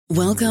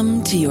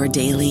Welcome to your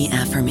daily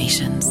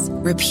affirmations.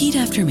 Repeat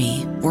after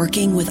me.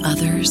 Working with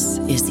others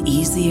is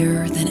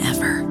easier than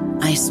ever.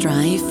 I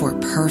strive for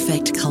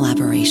perfect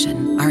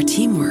collaboration. Our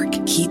teamwork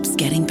keeps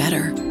getting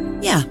better.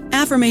 Yeah,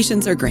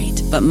 affirmations are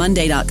great, but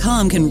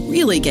Monday.com can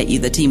really get you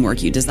the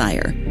teamwork you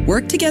desire.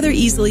 Work together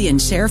easily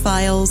and share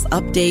files,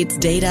 updates,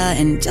 data,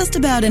 and just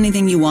about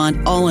anything you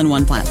want all in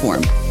one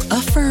platform.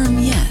 Affirm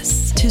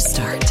yes to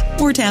start,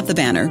 or tap the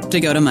banner to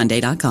go to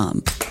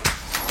Monday.com.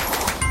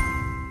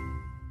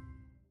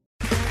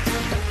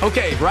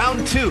 Okay,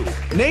 round two.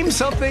 Name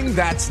something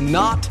that's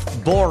not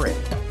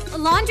boring. A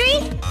laundry?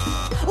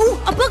 Ooh,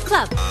 a book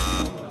club.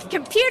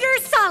 Computer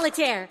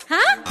solitaire,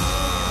 huh?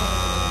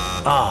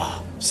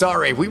 Ah,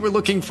 sorry, we were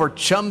looking for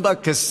Chumba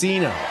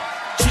Casino.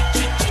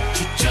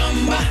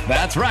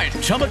 That's right,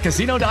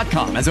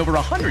 ChumbaCasino.com has over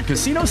 100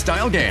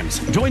 casino-style games.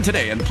 Join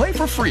today and play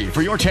for free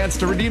for your chance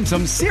to redeem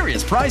some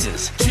serious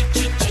prizes.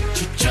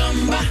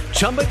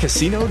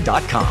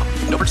 ChumbaCasino.com.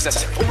 No purchase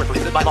necessary. Void where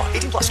prohibited by law.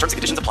 18+ terms and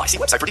conditions apply. See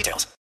website for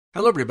details.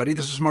 Hello, everybody.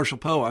 This is Marshall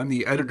Poe. I'm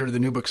the editor of the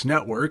New Books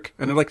Network,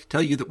 and I'd like to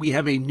tell you that we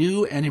have a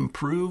new and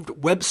improved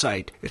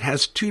website. It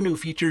has two new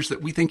features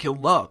that we think you'll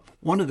love.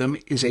 One of them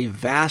is a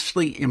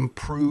vastly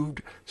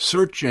improved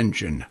search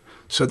engine,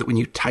 so that when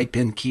you type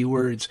in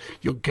keywords,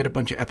 you'll get a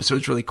bunch of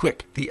episodes really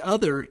quick. The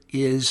other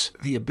is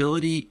the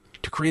ability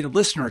to create a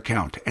listener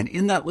account, and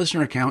in that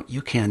listener account,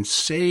 you can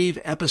save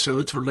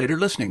episodes for later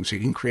listening, so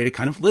you can create a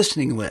kind of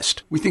listening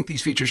list. We think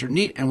these features are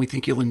neat, and we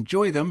think you'll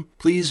enjoy them.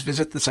 Please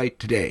visit the site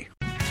today.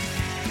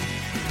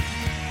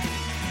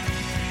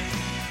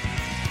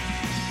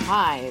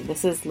 Hi,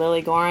 this is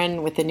Lily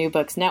Gorin with the New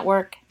Books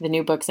Network, the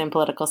New Books in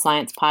Political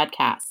Science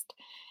podcast.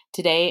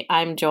 Today,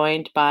 I'm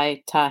joined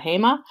by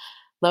Tehama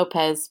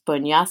Lopez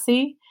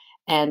Bunyasi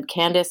and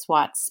Candace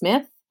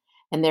Watts-Smith,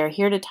 and they're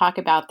here to talk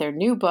about their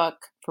new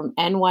book from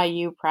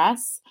NYU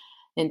Press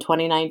in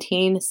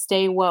 2019,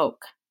 Stay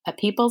Woke, A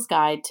People's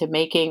Guide to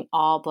Making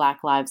All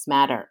Black Lives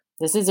Matter.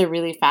 This is a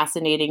really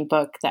fascinating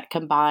book that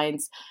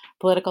combines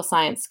political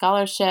science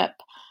scholarship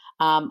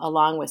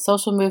along with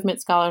social movement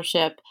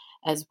scholarship,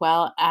 as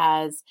well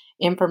as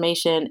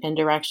information and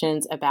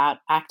directions about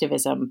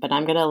activism. But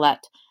I'm going to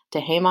let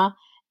Tehama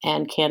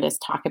and Candace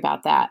talk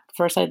about that.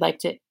 First, I'd like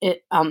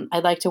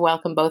to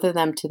welcome both of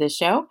them to the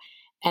show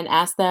and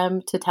ask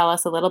them to tell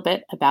us a little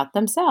bit about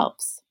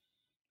themselves.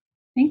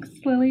 Thanks,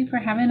 Lily, for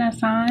having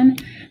us on.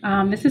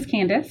 This is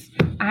Candace.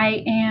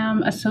 I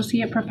am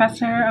Associate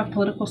Professor of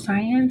Political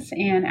Science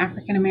and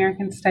African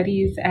American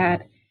Studies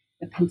at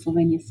the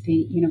Pennsylvania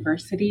State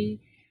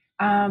University.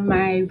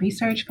 My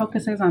research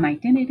focuses on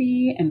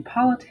identity and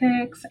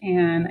politics,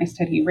 and I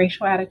study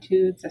racial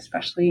attitudes,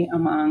 especially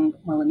among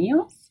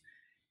millennials.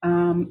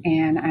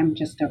 And I'm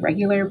just a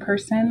regular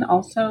person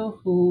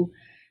also who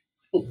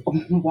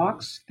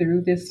walks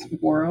through this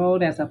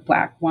world as a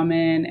Black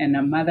woman and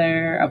a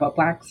mother of a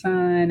Black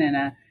son and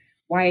a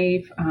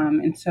wife.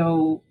 And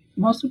so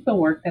most of the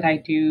work that I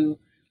do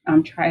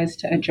tries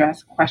to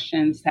address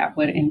questions that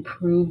would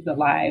improve the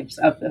lives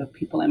of the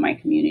people in my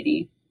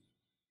community.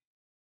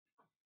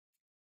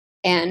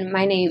 And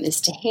my name is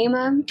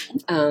Tehama.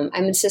 I'm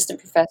an assistant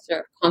professor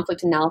of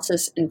conflict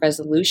analysis and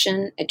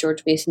resolution at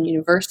George Mason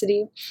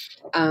University.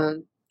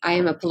 I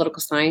am a political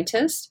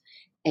scientist,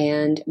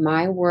 and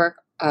my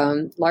work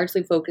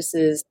largely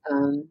focuses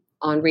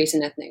on race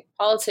and ethnic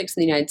politics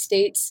in the United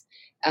States,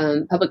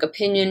 public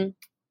opinion,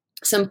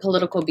 some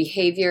political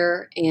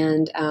behavior,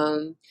 and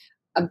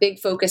a big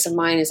focus of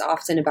mine is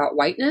often about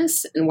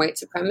whiteness and white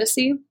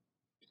supremacy,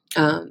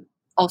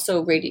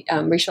 also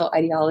racial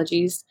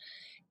ideologies.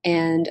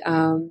 And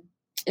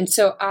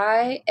so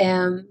I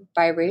am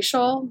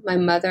biracial. My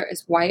mother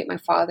is white. My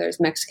father is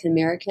Mexican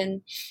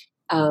American.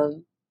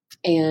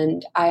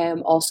 And I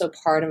am also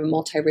part of a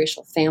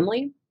multiracial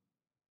family.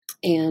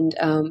 And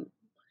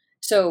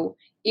so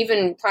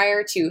even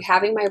prior to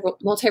having my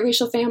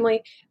multiracial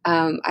family,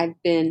 I've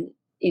been,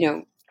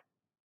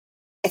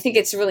 I think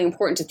it's really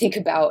important to think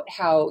about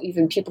how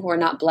even people who are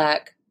not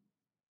Black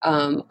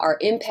are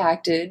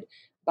impacted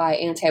by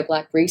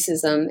anti-Black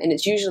racism, and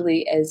it's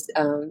usually as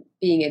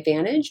being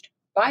advantaged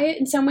by it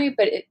in some way,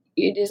 but it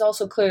is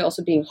also clearly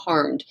also being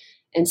harmed.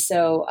 And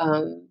so,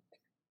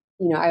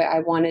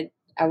 I wanted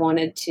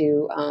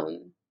to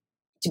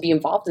be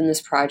involved in this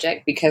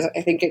project because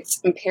I think it's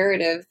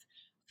imperative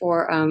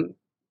for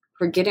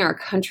getting our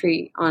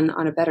country on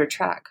a better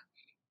track.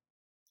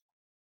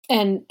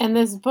 And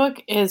this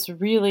book is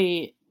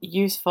really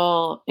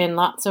useful in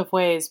lots of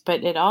ways,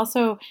 but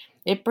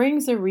it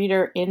brings the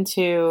reader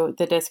into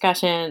the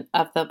discussion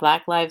of the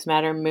Black Lives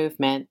Matter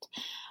movement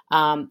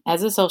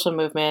as a social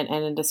movement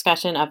and a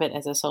discussion of it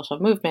as a social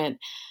movement.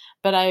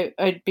 But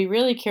I'd be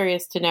really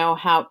curious to know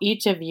how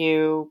each of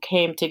you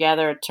came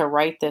together to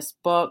write this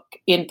book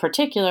in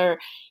particular,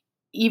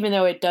 even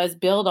though it does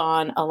build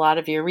on a lot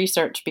of your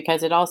research,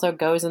 because it also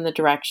goes in the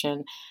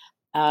direction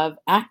of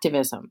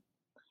activism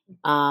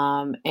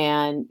and,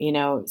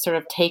 sort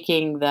of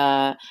taking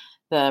the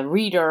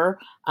reader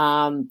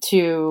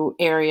to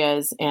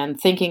areas and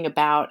thinking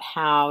about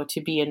how to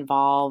be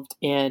involved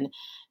in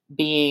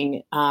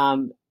being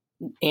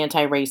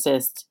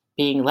anti-racist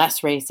being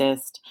less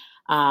racist,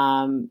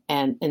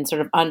 and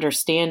sort of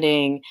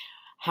understanding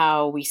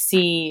how we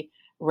see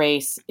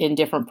race in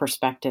different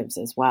perspectives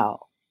as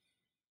well.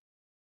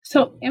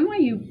 So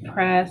NYU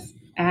Press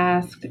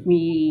asked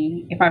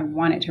me if I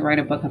wanted to write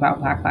a book about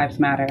Black Lives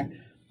Matter,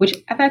 which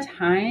at that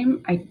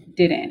time I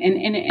didn't.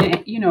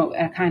 And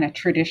a kind of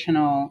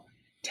traditional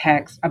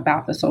text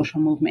about the social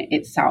movement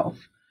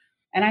itself.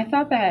 And I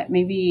thought that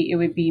maybe it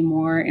would be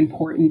more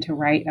important to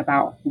write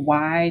about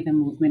why the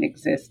movement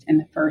exists in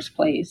the first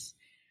place.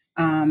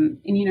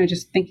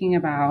 Just thinking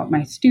about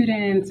my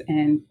students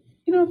and,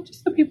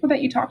 just the people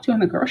that you talk to in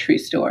the grocery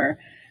store,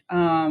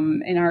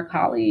 and our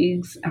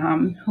colleagues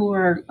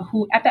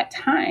who at that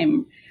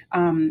time,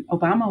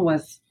 Obama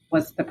was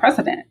the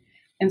president.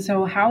 And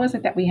so how is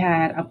it that we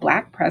had a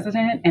Black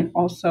president and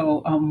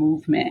also a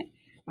movement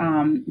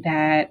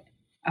that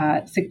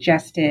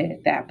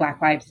suggested that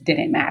Black lives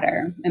didn't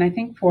matter? And I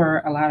think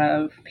for a lot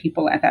of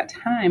people at that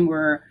time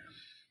were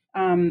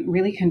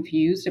really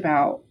confused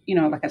about,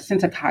 like a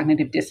sense of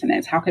cognitive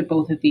dissonance. How could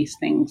both of these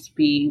things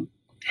be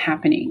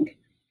happening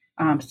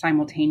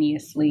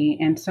simultaneously?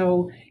 And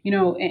so,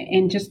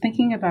 and just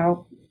thinking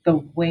about the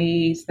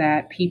ways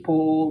that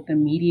people, the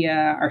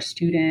media, our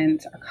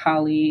students, our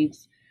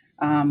colleagues,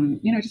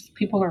 just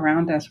people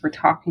around us were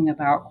talking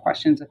about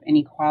questions of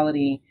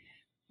inequality.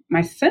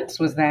 My sense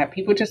was that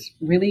people just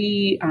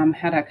really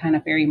had a kind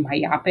of very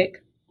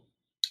myopic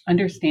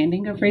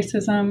understanding of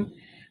racism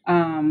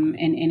and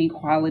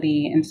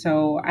inequality. And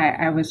so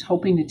I was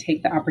hoping to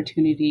take the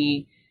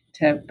opportunity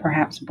to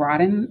perhaps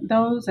broaden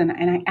those. And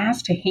I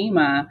asked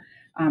Tehama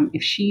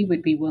if she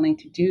would be willing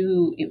to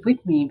do it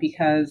with me,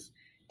 because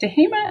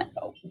Tehama,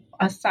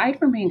 aside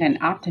from being an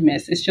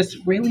optimist, is just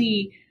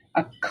really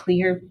a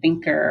clear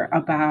thinker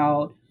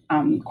about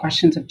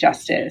questions of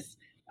justice.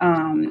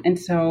 And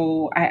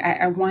so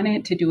I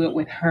wanted to do it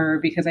with her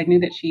because I knew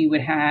that she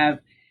would have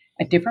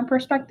a different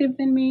perspective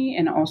than me,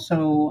 and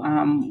also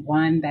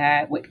one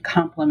that would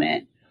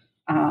complement,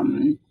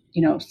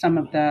 some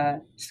of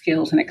the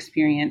skills and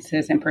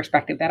experiences and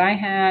perspective that I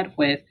had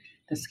with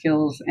the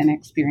skills and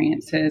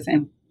experiences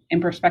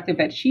and perspective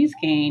that she's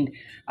gained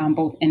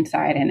both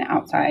inside and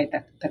outside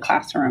the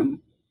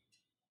classroom.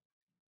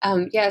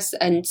 Yes.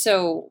 And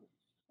so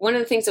one of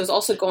the things that was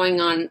also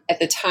going on at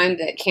the time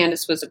that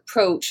Candace was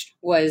approached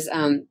was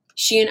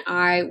she and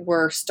I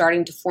were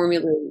starting to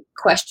formulate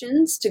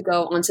questions to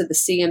go onto the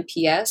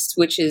CMPS,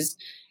 which is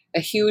a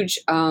huge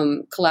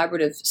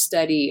collaborative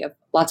study of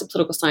lots of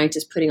political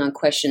scientists putting on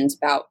questions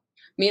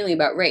mainly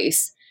about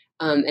race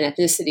and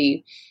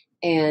ethnicity.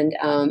 And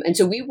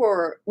so we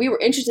were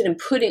interested in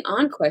putting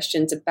on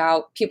questions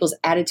about people's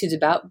attitudes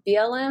about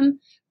BLM,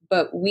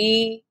 but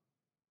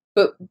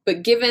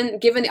given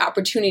the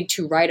opportunity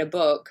to write a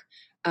book,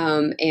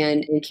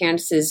 and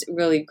Candace's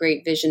really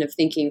great vision of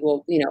thinking,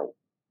 well,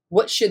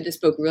 what should this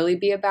book really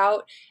be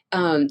about?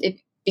 It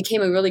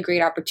became a really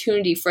great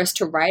opportunity for us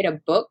to write a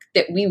book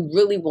that we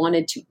really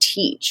wanted to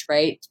teach,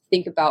 right?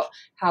 Think about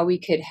how we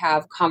could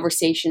have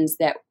conversations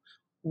that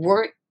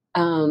weren't,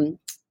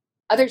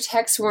 other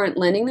texts weren't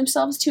lending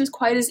themselves to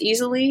quite as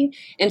easily.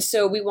 And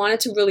so we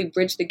wanted to really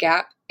bridge the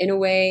gap in a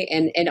way,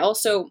 and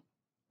also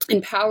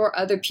empower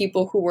other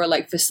people who were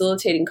like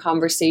facilitating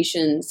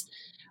conversations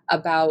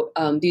about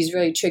these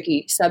really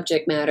tricky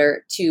subject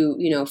matter to,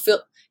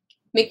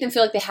 make them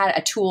feel like they had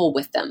a tool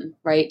with them,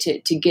 right,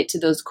 to get to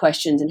those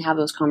questions and have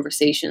those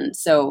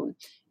conversations. So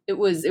it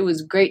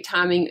was great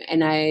timing,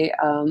 and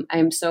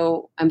I'm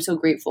so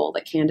grateful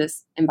that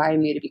Candace invited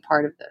me to be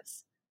part of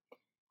this.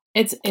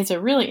 It's a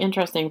really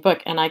interesting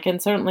book, and I can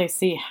certainly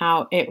see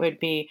how it would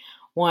be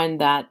one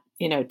that,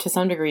 to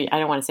some degree, I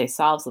don't want to say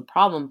solves the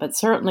problem, but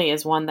certainly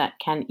is one that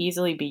can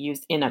easily be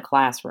used in a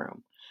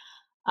classroom.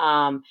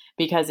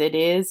 Because it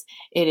is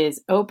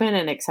open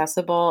and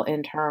accessible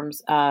in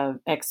terms of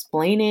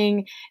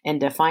explaining and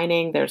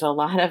defining. There's a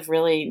lot of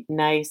really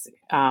nice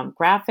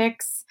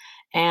graphics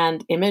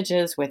and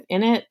images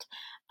within it.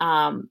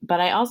 But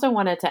I also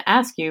wanted to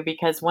ask you,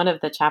 because one of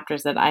the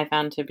chapters that I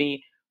found to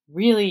be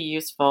really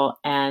useful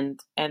and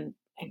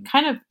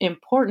kind of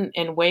important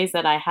in ways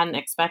that I hadn't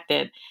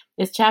expected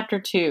is chapter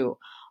 2,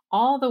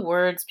 All the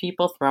Words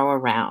People Throw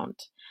Around.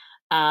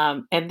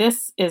 And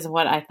this is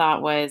what I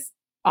thought was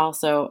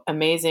also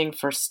amazing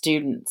for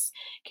students.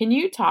 Can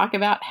you talk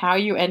about how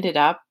you ended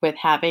up with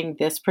having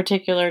this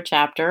particular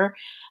chapter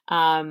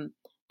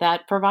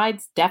that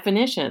provides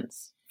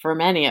definitions for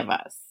many of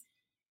us?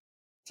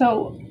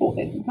 So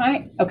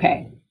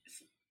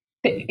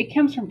it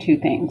comes from two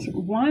things.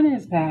 One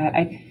is that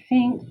I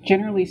think,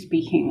 generally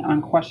speaking,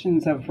 on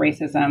questions of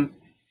racism,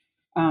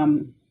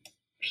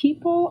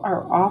 people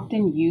are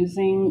often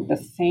using the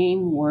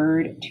same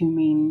word to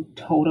mean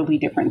totally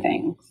different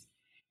things.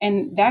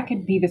 And that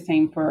could be the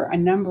same for a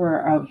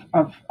number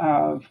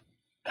of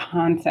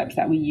concepts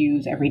that we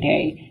use every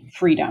day: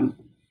 freedom,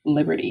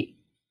 liberty,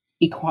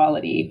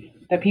 equality,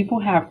 that people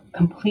have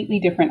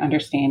completely different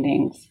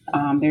understandings.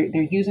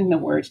 They're using the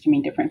words to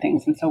mean different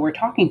things. And so we're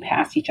talking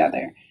past each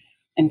other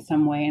in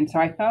some way. And so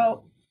I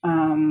felt,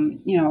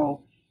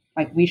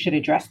 like we should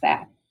address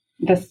that.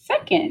 The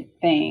second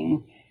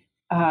thing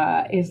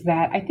is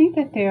that I think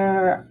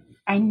that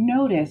I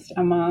noticed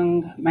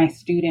among my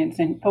students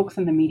and folks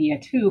in the media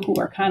too, who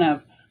are kind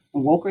of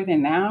woker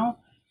than thou,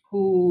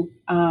 who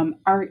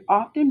are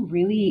often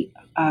really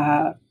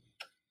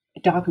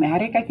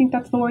dogmatic. I think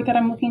that's the word that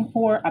I'm looking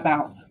for,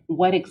 about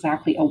what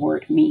exactly a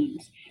word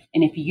means.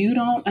 And if you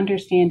don't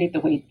understand it the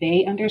way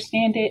they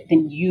understand it,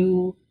 then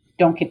you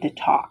don't get to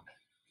talk.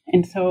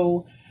 And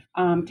so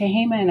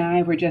Tehama and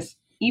I were just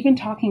even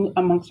talking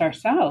amongst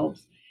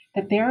ourselves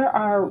that there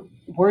are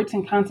words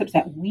and concepts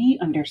that we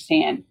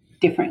understand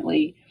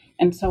differently.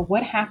 And so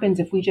what happens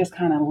if we just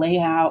kind of lay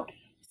out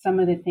some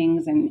of the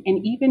things and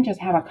even just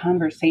have a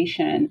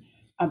conversation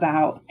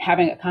about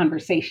having a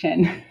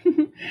conversation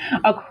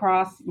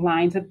across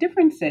lines of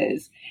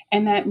differences,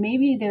 and that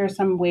maybe there are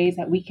some ways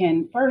that we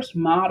can first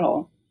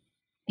model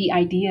the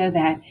idea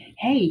that,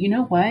 hey, you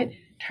know what?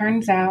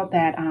 Turns out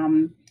that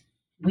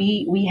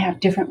we have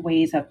different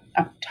ways of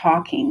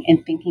talking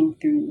and thinking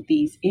through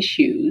these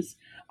issues,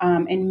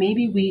 and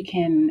maybe we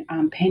can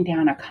pin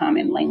down a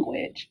common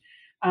language.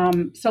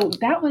 So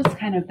that was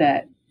kind of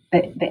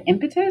the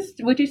impetus.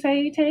 Would you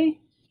say, Tay?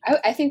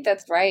 I think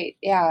that's right.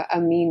 Yeah. I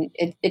mean,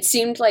 it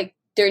seemed like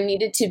there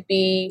needed to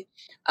be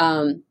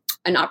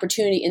an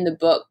opportunity in the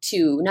book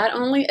to not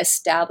only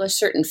establish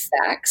certain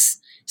facts.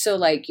 So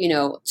like,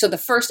 so the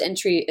first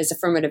entry is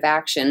affirmative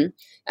action,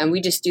 and we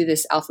just do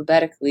this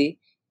alphabetically.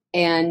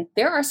 And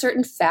there are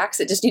certain facts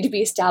that just need to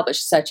be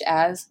established, such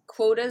as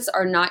quotas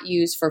are not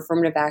used for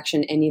affirmative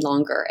action any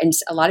longer. And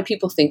a lot of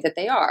people think that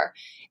they are.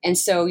 And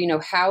so,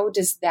 how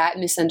does that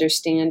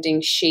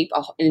misunderstanding shape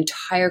an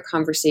entire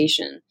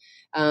conversation?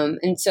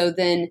 And so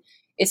then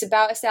it's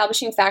about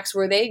establishing facts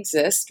where they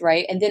exist,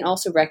 right? And then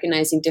also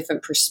recognizing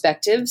different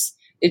perspectives,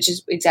 which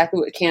is exactly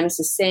what Candace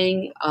is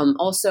saying.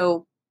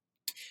 Also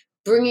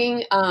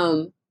bringing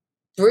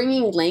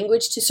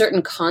language to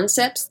certain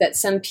concepts that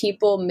some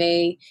people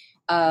may,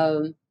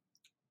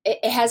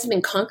 it hasn't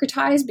been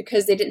concretized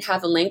because they didn't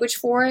have a language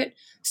for it.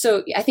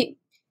 So I think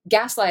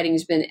gaslighting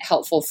has been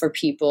helpful for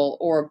people,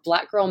 or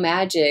black girl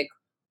magic,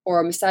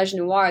 or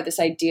misogynoir, this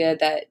idea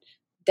that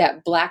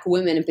Black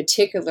women in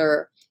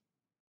particular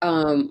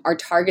are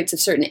targets of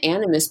certain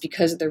animus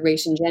because of their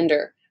race and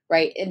gender,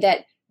 right? And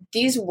that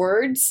these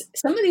words,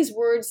 some of these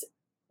words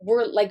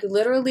were like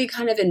literally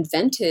kind of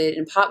invented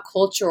in pop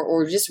culture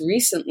or just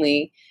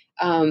recently.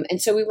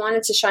 And so we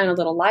wanted to shine a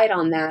little light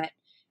on that.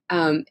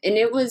 And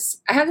it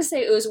was, I have to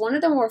say, it was one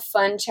of the more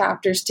fun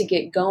chapters to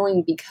get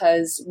going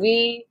because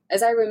we,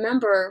 as I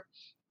remember,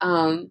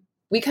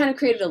 we kind of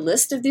created a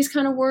list of these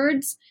kind of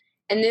words.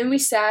 And then we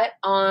sat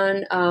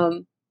on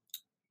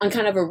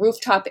kind of a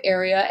rooftop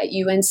area at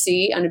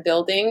UNC on a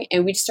building,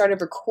 and we started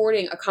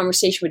recording a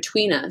conversation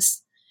between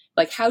us.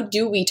 Like, how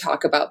do we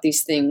talk about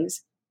these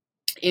things?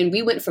 And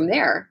we went from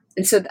there.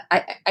 And so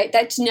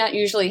that's not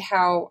usually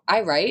how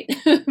I write,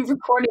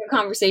 recording a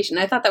conversation.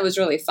 I thought that was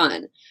really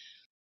fun.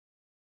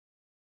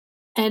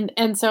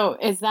 And so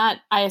is that,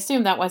 I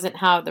assume that wasn't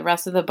how the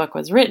rest of the book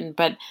was written,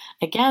 but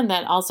again,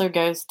 that also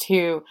goes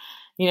to,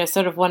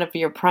 sort of one of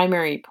your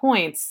primary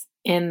points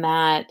in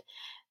that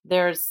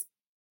there's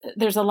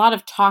a lot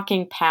of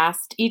talking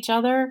past each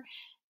other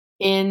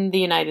in the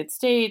United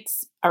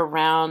States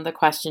around the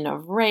question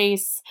of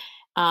race.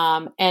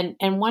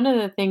 And one of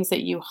the things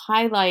that you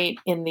highlight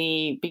in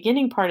the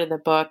beginning part of the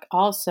book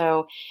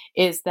also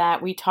is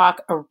that we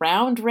talk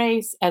around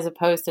race as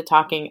opposed to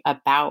talking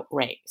about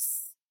race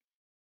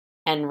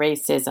and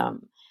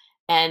racism.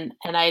 And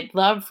I'd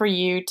love for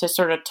you to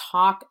sort of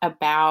talk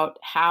about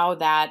how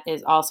that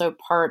is also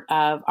part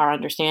of our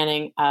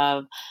understanding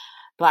of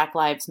Black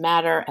Lives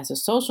Matter as a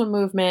social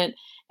movement,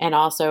 and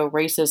also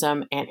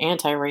racism and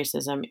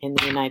anti-racism in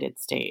the United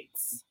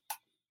States.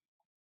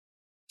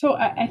 So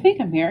I think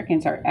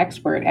Americans are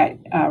expert at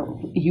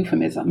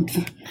euphemisms,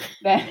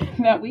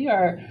 that we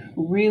are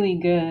really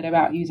good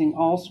about using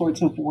all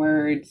sorts of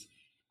words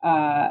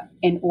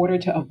in order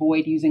to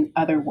avoid using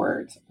other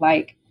words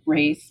like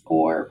race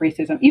or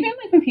racism. Even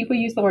like when people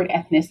use the word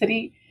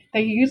ethnicity,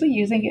 they're usually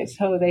using it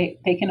so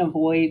they can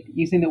avoid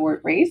using the word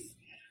race.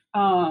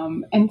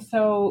 And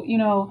so,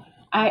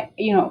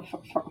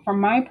 from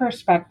my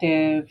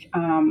perspective,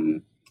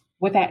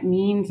 what that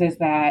means is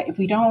that if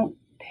we don't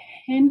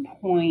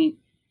pinpoint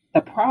the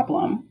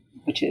problem,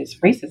 which is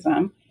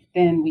racism,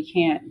 then we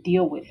can't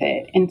deal with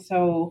it. And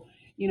so,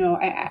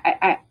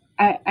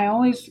 I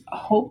always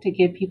hope to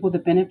give people the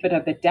benefit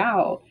of the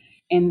doubt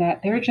in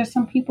that there are just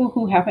some people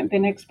who haven't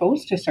been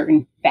exposed to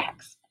certain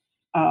facts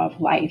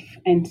of life.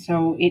 And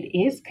so it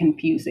is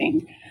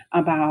confusing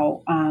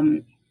about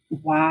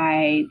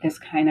why this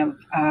kind of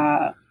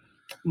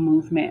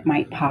movement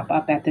might pop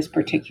up at this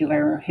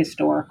particular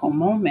historical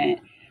moment.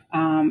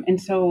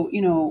 And so,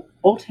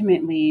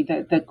 ultimately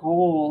the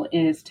goal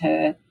is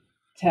to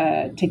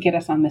get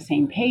us on the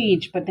same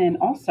page, but then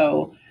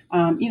also,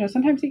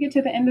 sometimes you get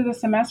to the end of the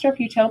semester,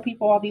 if you tell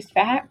people all these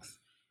facts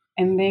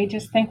and they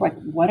just think like,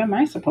 what am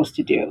I supposed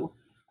to do?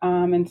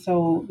 And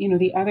so,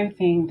 the other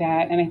thing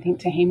that, and I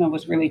think Tehama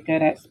was really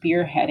good at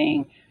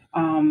spearheading,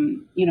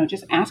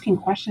 just asking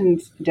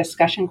questions,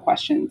 discussion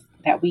questions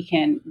that we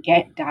can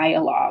get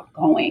dialogue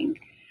going.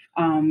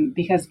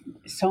 Because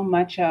so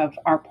much of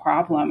our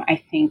problem, I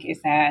think,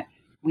 is that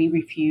we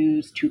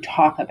refuse to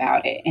talk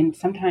about it. And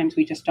sometimes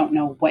we just don't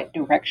know what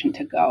direction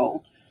to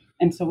go.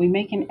 And so we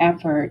make an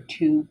effort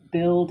to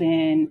build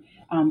in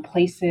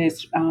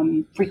places,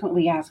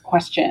 frequently asked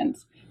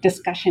questions,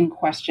 discussion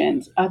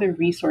questions, other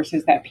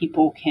resources that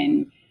people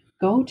can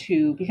go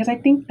to, because I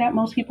think that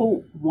most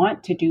people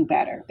want to do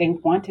better. They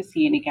want to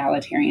see an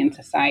egalitarian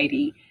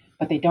society,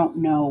 but they don't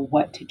know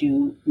what to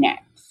do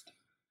next.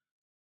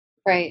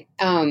 Right.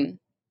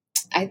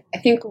 I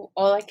think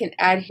all I can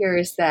add here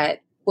is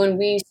that when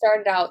we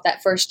started out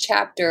that first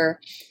chapter,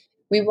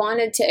 we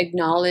wanted to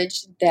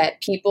acknowledge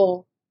that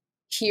people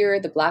hear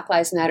the Black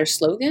Lives Matter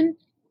slogan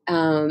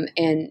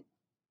and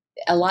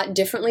a lot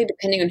differently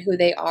depending on who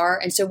they are.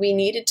 And so we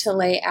needed to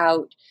lay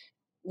out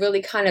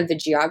really kind of the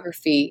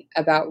geography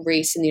about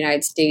race in the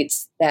United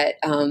States, that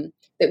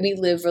that we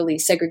live really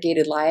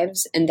segregated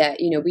lives, and that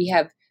we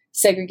have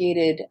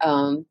segregated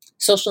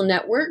social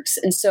networks.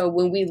 And so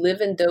when we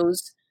live in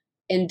those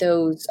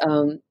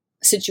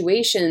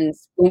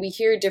situations, when we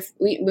hear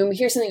when we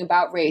hear something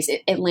about race,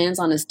 it lands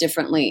on us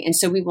differently. And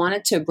so we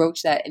wanted to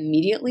broach that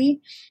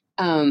immediately,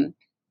 and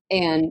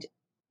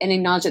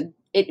acknowledge that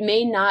it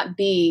may not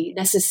be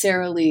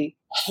necessarily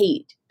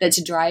hate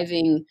that's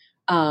driving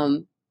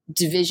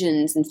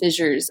divisions and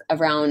fissures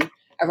around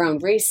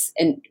race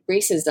and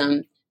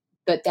racism,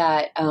 but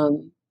that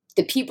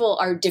the people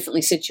are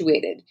differently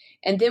situated.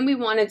 And then we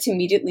wanted to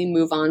immediately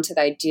move on to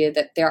the idea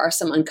that there are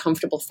some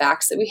uncomfortable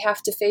facts that we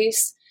have to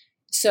face.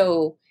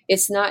 So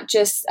it's not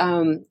just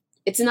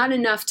it's not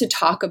enough to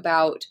talk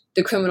about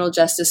the criminal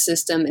justice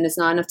system, and it's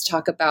not enough to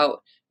talk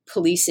about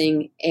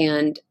policing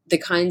and the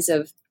kinds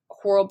of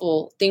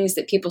horrible things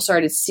that people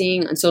started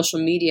seeing on social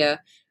media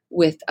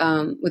with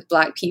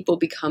Black people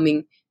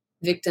becoming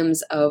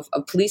victims of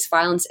police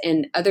violence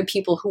and other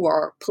people who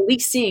are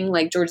policing,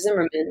 like George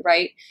Zimmerman,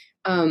 right?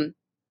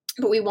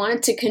 But we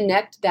wanted to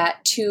connect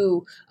that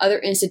to other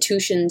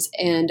institutions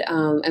and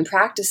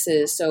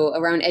practices, so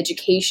around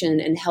education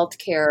and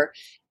healthcare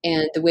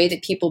and the way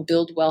that people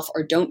build wealth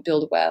or don't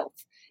build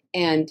wealth.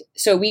 And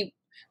so we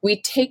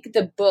take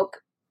the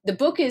book. The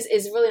book is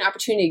really an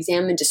opportunity to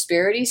examine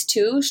disparities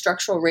too,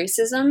 structural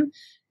racism,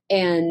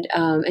 and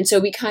so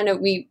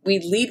we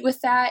lead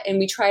with that, and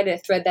we try to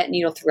thread that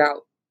needle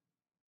throughout.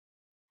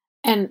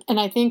 And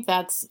I think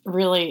that's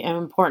really an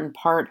important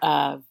part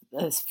of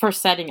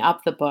first setting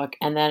up the book,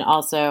 and then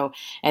also,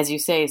 as you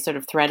say, sort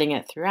of threading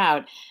it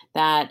throughout,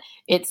 that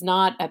it's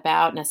not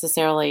about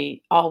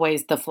necessarily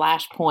always the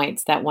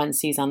flashpoints that one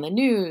sees on the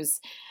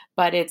news,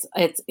 but it's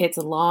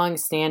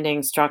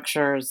long-standing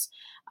structures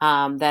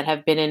that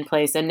have been in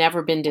place and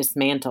never been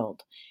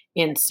dismantled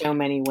in so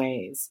many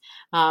ways.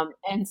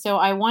 And so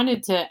I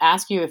wanted to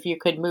ask you if you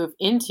could move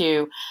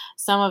into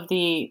some of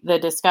the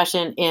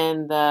discussion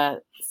in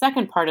the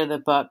second part of the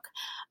book,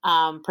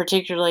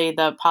 particularly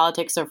the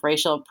politics of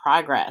racial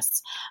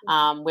progress,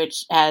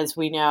 which, as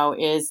we know,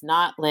 is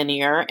not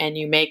linear, and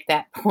you make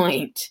that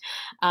point.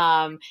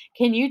 Can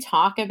you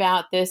talk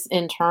about this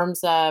in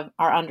terms of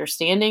our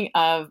understanding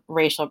of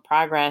racial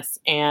progress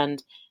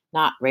and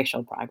not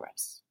racial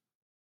progress?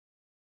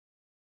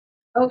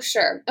 Oh,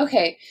 sure.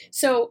 Okay.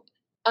 So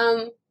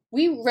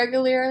we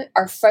regularly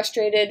are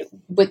frustrated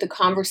with the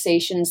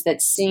conversations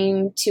that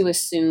seem to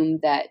assume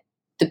that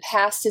the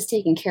past has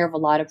taken care of a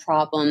lot of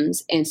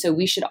problems, and so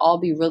we should all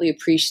be really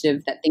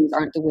appreciative that things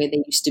aren't the way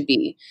they used to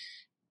be.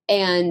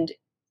 And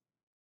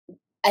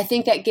I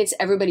think that gets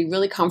everybody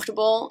really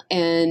comfortable,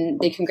 and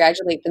they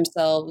congratulate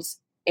themselves,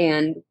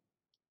 and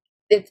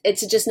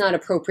it's just not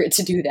appropriate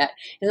to do that.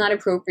 It's not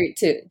appropriate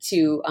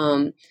to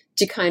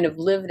kind of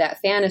live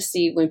that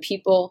fantasy when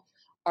people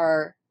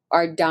are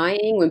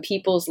dying, when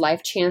people's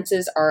life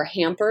chances are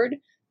hampered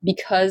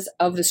because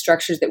of the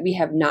structures that we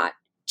have not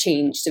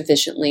changed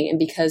sufficiently, and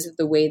because of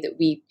the way that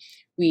we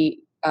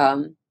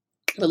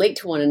relate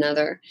to one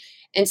another.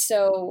 And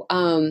so,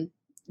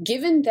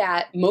 given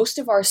that most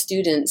of our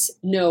students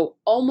know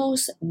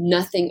almost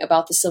nothing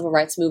about the civil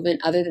rights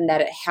movement other than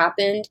that it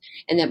happened,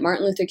 and that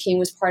Martin Luther King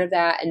was part of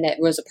that, and that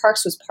Rosa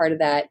Parks was part of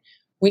that,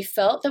 we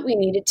felt that we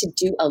needed to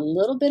do a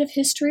little bit of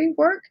history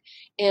work.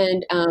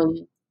 And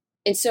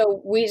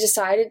so we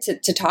decided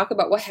to talk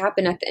about what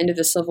happened at the end of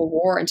the Civil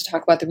War, and to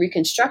talk about the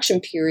Reconstruction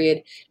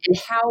period and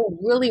how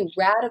really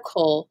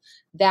radical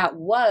that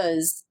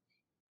was,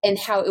 and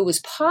how it was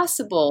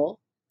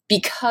possible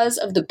because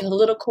of the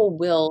political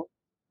will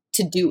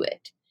to do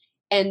it.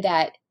 And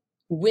that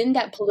when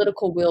that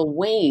political will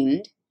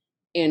waned,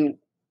 and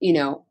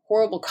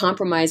horrible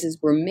compromises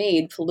were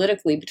made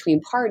politically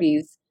between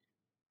parties,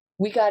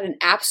 we got an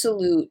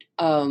absolute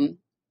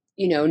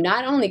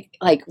not only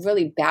like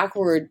really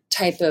backward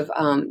type of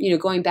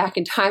going back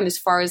in time as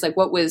far as like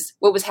what was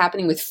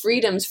happening with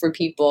freedoms for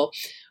people,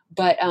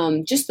 but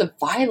just the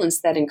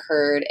violence that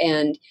occurred,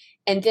 and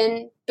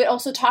then but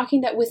also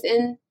talking that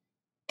within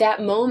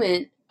that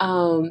moment,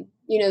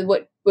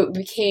 what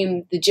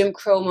became the Jim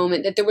Crow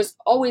moment, that there was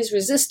always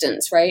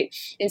resistance, right?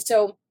 And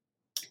so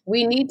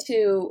we need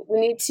to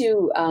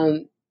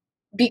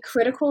be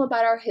critical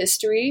about our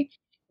history.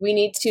 We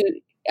need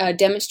to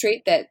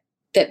demonstrate that,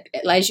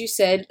 as you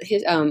said,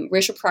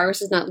 racial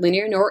progress is not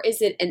linear, nor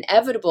is it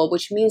inevitable,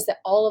 which means that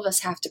all of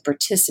us have to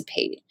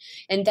participate.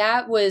 And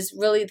that was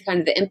really kind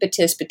of the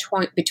impetus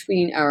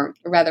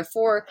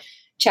for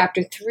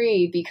chapter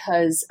 3,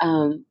 because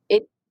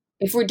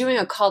if we're doing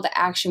a call to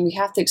action, we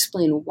have to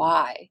explain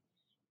why,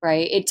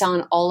 right? It's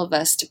on all of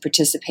us to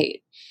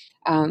participate.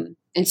 And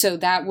so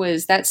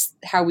that's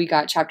how we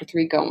got chapter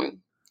 3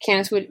 going.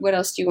 Candace, what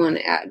else do you want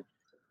to add?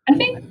 I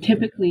think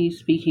typically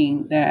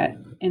speaking that,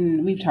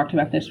 and we've talked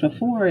about this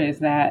before, is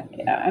that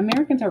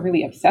Americans are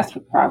really obsessed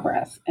with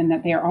progress, and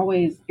that they are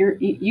always,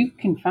 you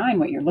can find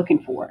what you're looking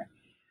for.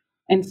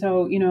 And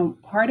so,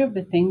 part of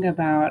the thing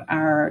about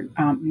our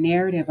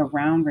narrative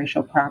around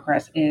racial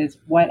progress is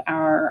what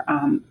our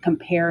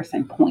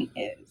comparison point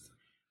is.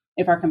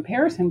 If our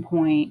comparison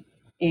point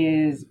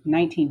is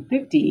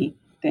 1950,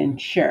 then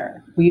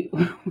sure, we've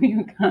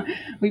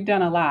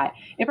done a lot.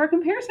 If our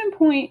comparison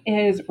point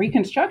is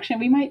Reconstruction,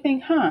 we might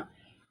think,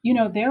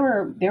 there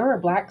were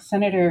Black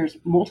senators,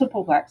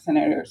 multiple Black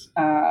senators.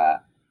 There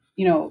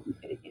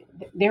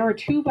were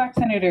 2 Black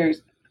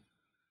senators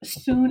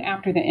soon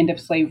after the end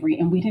of slavery,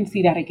 and we didn't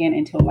see that again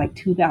until like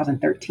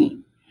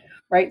 2013,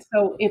 right?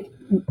 So if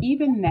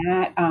even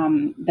that,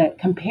 the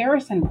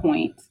comparison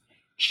points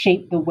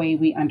shape the way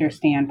we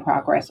understand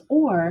progress,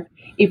 or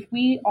if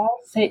we all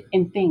sit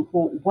and think,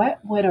 well, what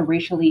would a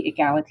racially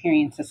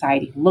egalitarian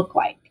society look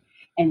like?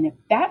 And if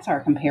that's our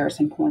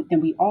comparison point,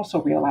 then we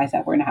also realize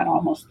that we're not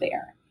almost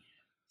there.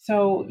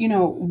 So,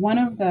 one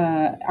of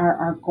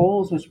our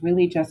goals was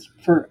really just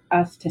for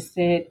us to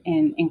sit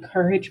and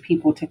encourage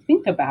people to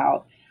think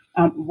about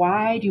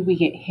why do we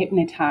get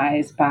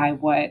hypnotized by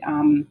what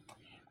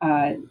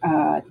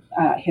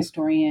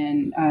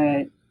historian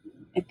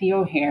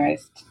Theo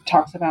Harris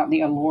talks about,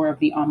 the allure of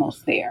the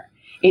almost there.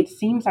 It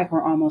seems like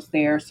we're almost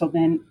there, so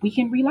then we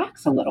can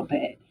relax a little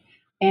bit.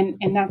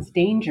 And that's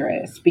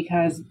dangerous,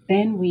 because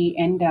then we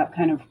end up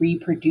kind of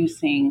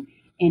reproducing,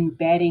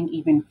 embedding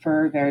even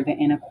further the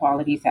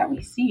inequalities that we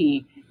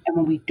see. And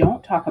when we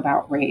don't talk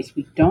about race,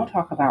 we don't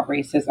talk about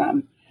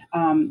racism,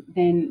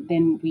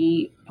 then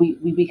we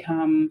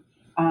become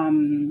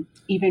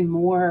even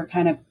more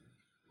kind of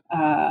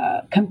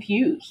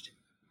confused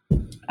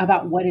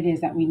about what it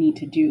is that we need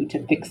to do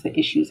to fix the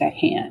issues at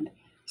hand.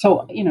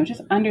 So,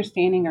 just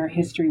understanding our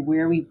history,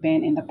 where we've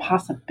been, and the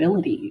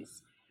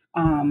possibilities,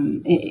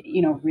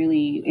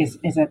 really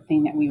is a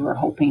thing that we were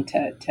hoping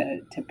to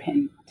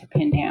pin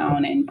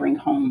down and bring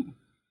home.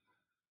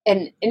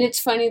 And it's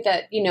funny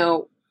that,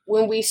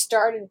 when we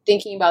started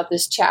thinking about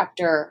this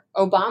chapter,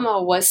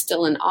 Obama was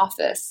still in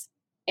office,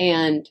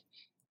 and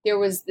there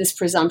was this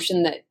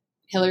presumption that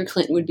Hillary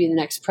Clinton would be the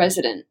next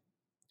president.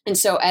 And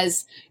so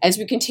as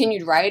we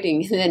continued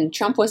writing, and then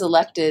Trump was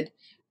elected,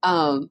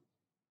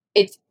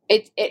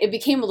 it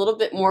became a little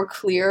bit more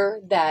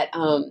clear that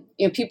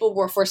people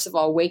were, first of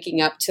all, waking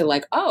up to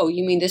like, oh,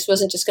 you mean this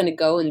wasn't just going to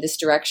go in this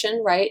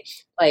direction, right?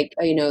 Like,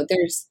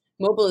 there's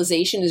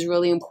mobilization is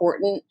really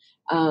important,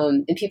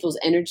 and people's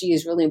energy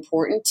is really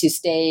important to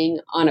staying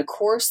on a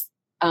course,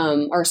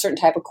 or a certain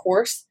type of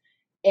course.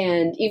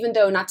 And even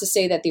though, not to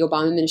say that the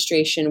Obama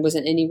administration was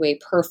in any way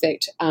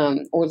perfect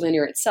or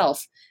linear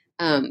itself,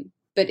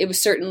 but it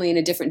was certainly in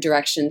a different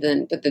direction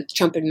than what the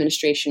Trump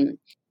administration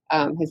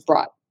has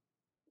brought.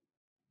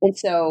 And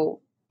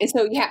so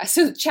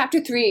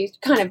chapter 3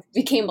 kind of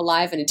became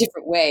alive in a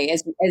different way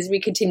as we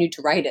continued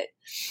to write it.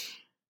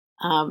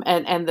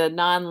 And the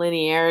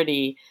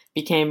non-linearity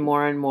became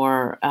more and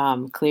more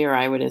clear,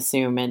 I would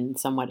assume, and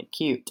somewhat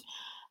acute.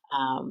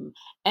 And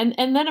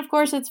then, of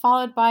course, it's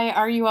followed by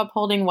 "Are you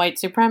upholding white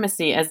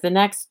supremacy?" as the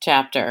next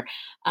chapter.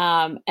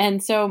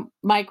 And so,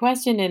 my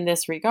question in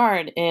this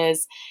regard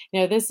is,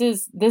 this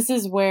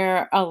is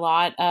where a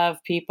lot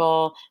of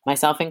people,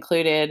 myself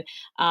included,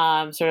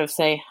 sort of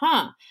say,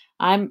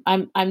 I'm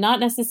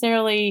not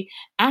necessarily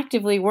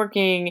actively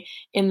working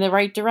in the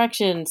right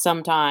direction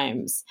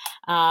sometimes.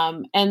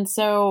 And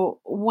so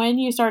when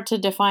you start to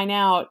define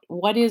out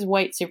what is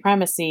white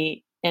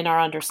supremacy in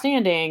our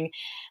understanding,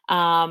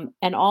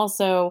 and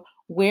also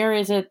where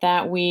is it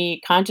that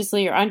we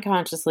consciously or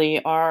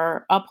unconsciously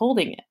are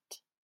upholding it?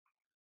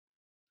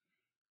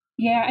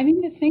 Yeah, I mean,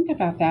 the thing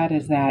about that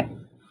is that,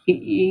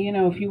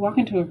 if you walk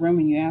into a room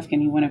and you ask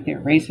anyone if they're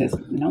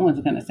racist, no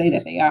one's going to say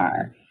that they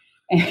are.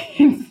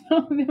 And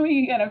so then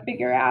you got to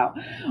figure out,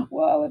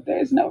 well, if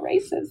there's no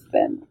racist,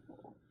 then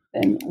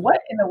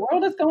what in the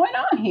world is going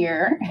on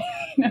here?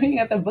 You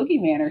got the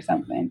boogeyman or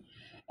something.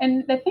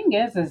 And the thing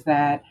is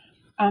that,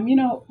 I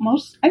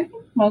think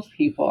most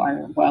people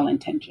are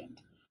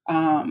well-intentioned,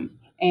 and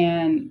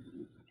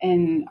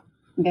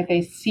that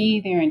they see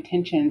their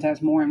intentions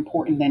as more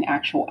important than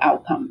actual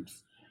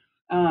outcomes.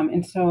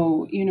 And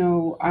so,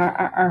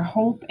 our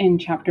hope in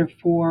chapter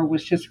 4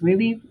 was just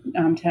really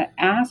to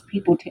ask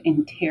people to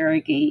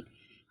interrogate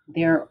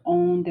their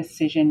own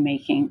decision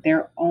making,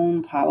 their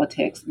own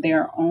politics,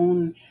 their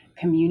own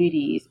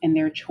communities, and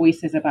their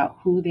choices about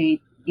who they,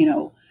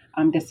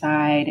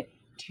 decide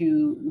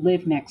to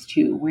live next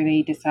to, where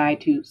they decide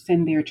to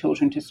send their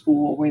children to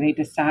school, where they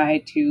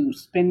decide to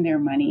spend their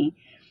money,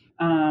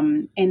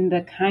 and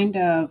the kind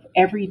of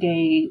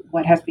everyday,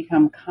 what has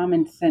become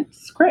common sense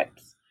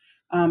scripts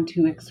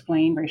to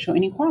explain racial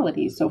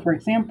inequalities. So, for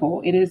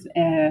example, it is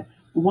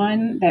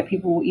one that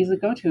people will easily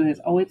go to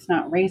is, oh, it's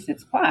not race,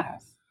 it's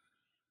class.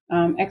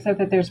 Except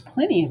that there's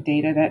plenty of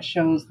data that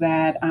shows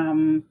that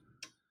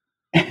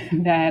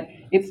that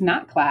it's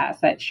not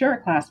class, that sure,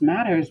 class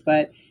matters,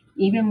 but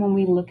even when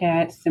we look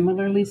at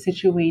similarly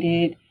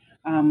situated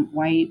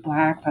white,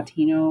 Black,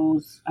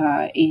 Latinos,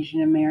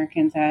 Asian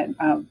Americans at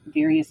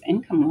various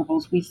income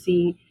levels, we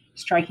see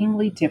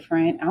strikingly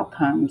different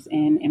outcomes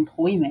in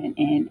employment,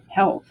 in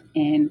health,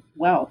 in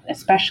wealth,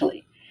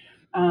 especially.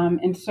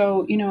 And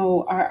so,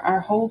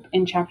 our hope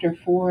in chapter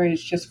 4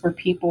 is just for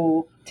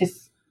people to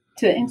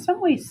in some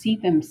ways see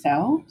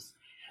themselves,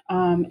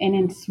 and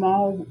in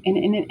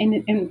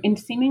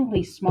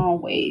seemingly small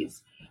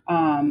ways.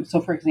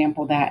 So, for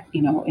example, that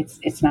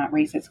it's not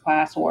race, it's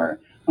class, or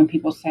when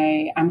people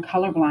say I'm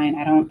colorblind,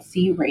 I don't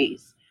see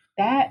race.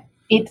 That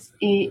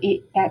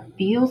that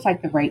feels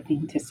like the right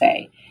thing to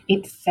say.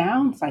 It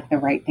sounds like the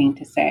right thing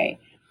to say,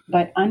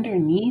 but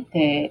underneath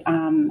it,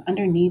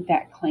 underneath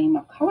that claim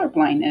of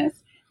colorblindness,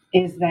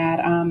 is that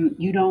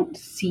you don't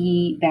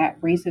see that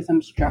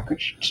racism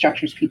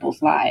structures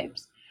people's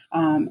lives,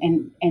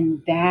 and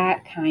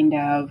that kind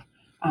of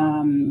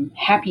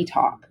happy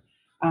talk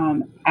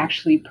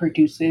actually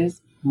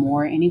produces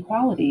more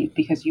inequality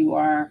because you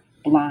are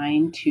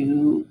blind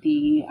to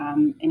the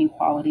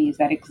inequalities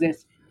that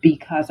exist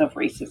because of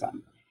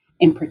racism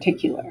in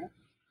particular.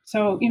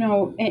 So,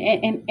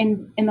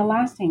 and the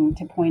last thing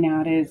to point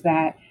out is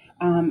that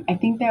I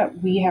think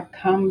that we have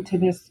come to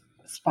this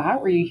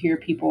spot where you hear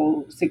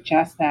people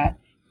suggest that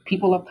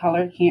people of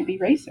color can't be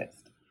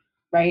racist,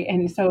 right?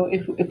 And so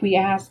if we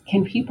ask,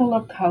 can people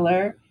of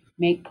color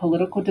make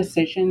political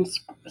decisions,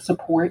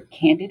 support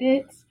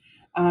candidates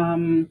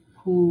who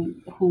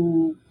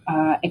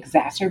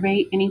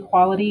exacerbate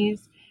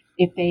inequalities,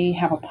 if they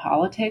have a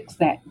politics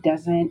that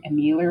doesn't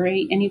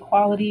ameliorate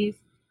inequalities?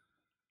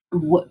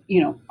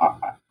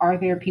 Are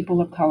there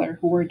people of color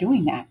who are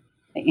doing that?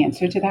 The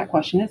answer to that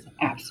question is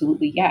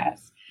absolutely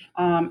yes.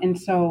 And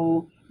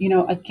so,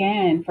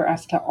 again, for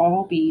us to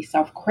all be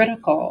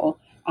self-critical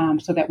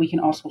so that we can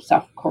also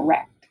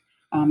self-correct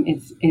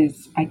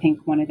is I think,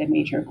 one of the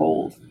major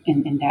goals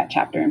in that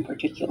chapter in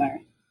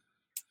particular.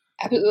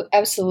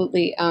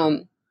 Absolutely.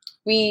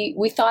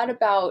 We thought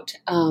about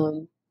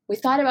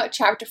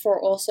chapter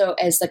 4 also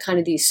as the kind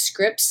of these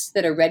scripts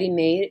that are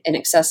ready-made and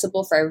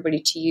accessible for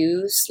everybody to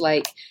use,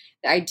 like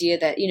the idea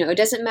that, it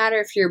doesn't matter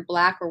if you're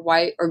Black or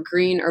white or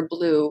green or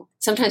blue.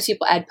 Sometimes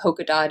people add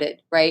polka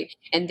dotted, right?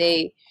 And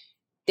that's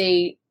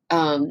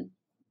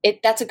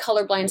a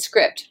colorblind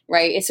script,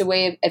 right? It's a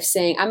way of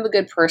saying I'm a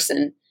good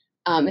person.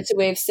 It's a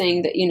way of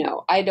saying that,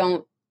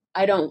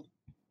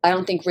 I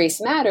don't think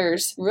race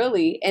matters,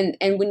 really. And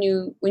when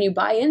you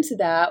buy into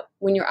that,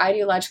 when you're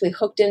ideologically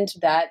hooked into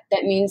that,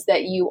 that means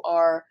that you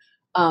are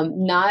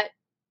not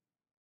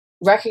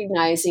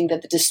recognizing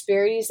that the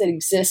disparities that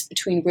exist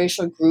between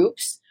racial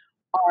groups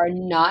are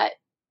not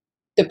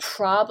the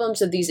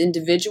problems of these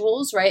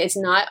individuals, right? It's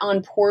not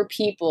on poor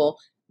people.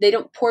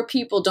 Poor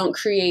people don't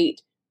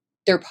create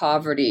their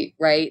poverty,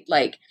 right?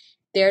 Like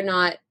they're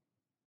not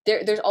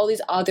there. There's all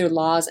these other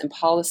laws and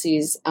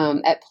policies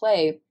at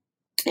play.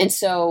 And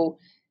so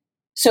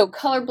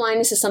color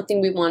blindness is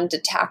something we wanted to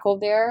tackle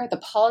there. The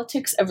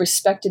politics of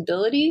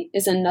respectability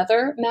is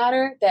another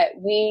matter that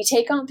we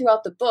take on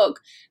throughout the book,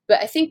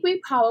 but I think we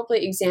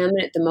probably examine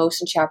it the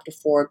most in chapter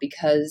 4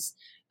 because,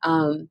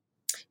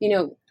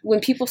 when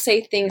people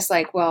say things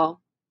like,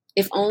 well,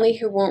 if only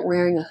he weren't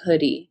wearing a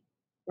hoodie,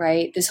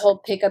 right? This whole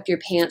pick up your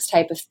pants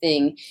type of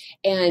thing.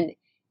 And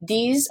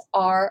these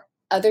are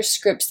other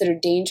scripts that are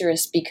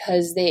dangerous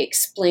because they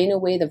explain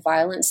away the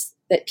violence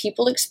that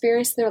people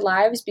experience in their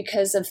lives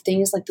because of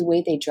things like the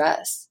way they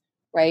dress,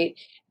 right?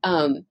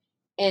 And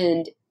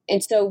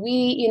so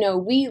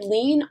we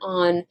lean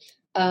on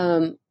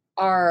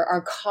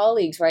our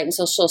colleagues, right, in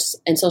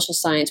social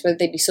science, whether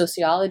they be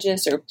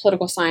sociologists or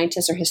political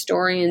scientists or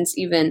historians,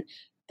 even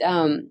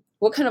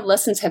what kind of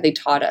lessons have they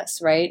taught us,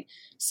 right?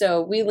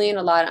 So we lean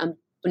a lot on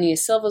Bonilla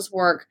Silva's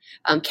work.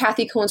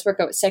 Kathy Cohen's work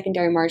about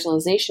secondary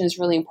marginalization is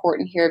really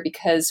important here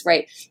because,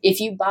 right, if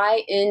you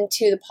buy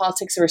into the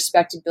politics of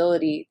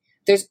respectability,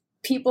 there's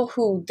people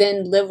who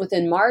then live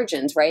within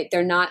margins, right?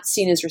 They're not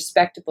seen as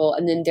respectable,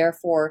 and then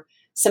therefore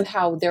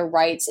somehow their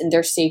rights and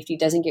their safety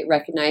doesn't get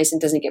recognized and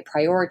doesn't get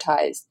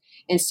prioritized.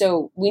 And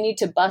so we need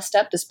to bust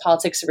up this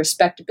politics of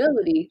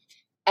respectability.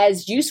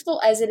 As useful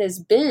as it has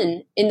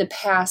been in the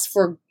past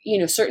for,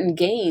 certain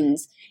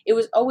gains, it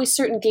was always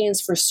certain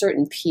gains for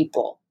certain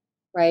people,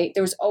 right?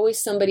 There was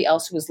always somebody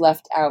else who was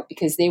left out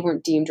because they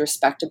weren't deemed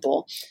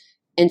respectable.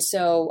 And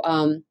so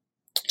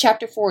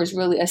chapter 4 is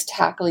really us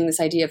tackling this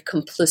idea of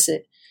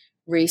complicit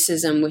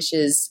racism, which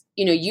is,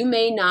 you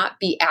may not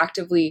be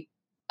actively,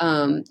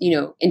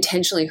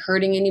 intentionally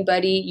hurting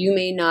anybody. You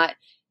may not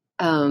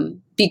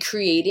be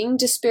creating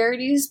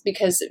disparities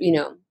because,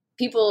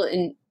 people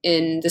in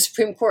the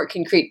Supreme Court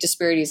can create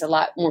disparities a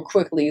lot more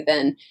quickly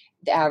than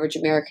the average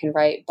American,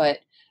 right? But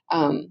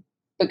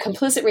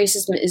complicit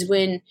racism is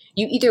when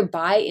you either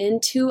buy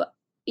into,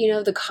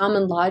 the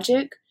common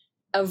logic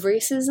of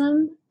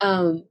racism,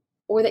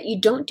 or that you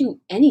don't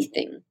do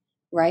anything,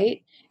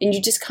 right? And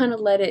you just kind of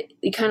let it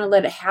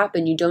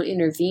happen. You don't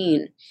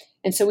intervene.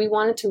 And so we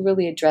wanted to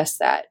really address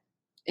that.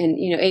 And,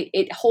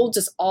 it holds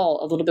us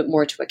all a little bit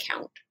more to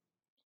account.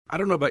 I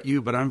don't know about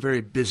you, but I'm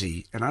very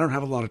busy and I don't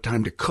have a lot of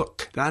time to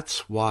cook.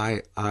 That's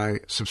why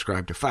I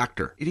subscribe to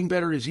Factor. Eating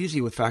better is easy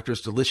with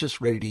Factor's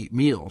delicious, ready-to-eat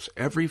meals.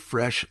 Every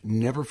fresh,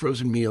 never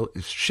frozen meal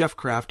is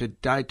chef-crafted,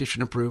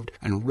 dietitian approved,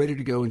 and ready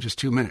to go in just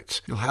 2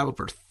 minutes. You'll have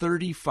over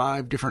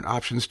 35 different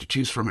options to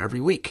choose from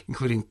every week,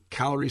 including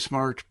Calorie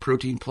Smart,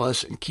 Protein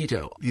Plus, and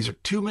Keto. These are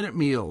 2-minute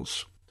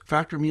meals.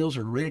 Factor meals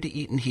are ready to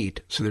eat and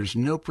heat, so there's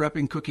no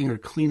prepping, cooking, or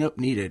cleanup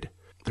needed.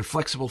 They're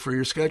flexible for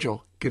your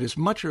schedule. Get as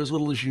much or as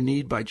little as you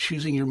need by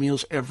choosing your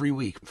meals every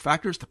week.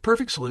 Factor is the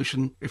perfect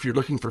solution if you're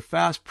looking for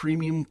fast,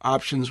 premium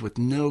options with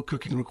no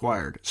cooking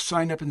required.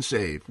 Sign up and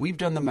save. We've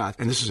done the math,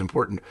 and this is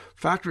important.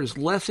 Factor is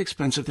less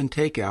expensive than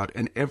takeout,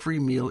 and every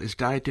meal is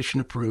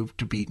dietitian approved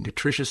to be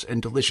nutritious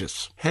and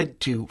delicious. Head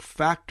to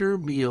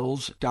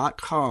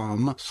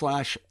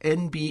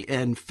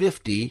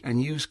factormeals.com/NBN50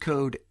 and use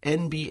code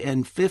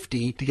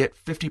NBN50 to get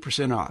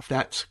 50% off.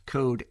 That's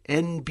code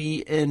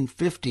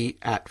NBN50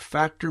 at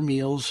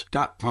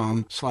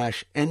factormeals.com/NBN50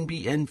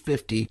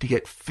 to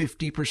get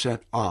 50%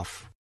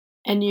 off.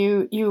 And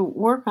you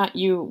work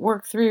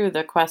through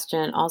the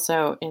question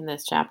also in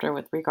this chapter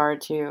with regard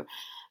to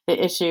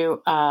the issue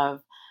of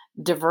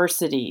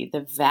diversity,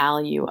 the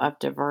value of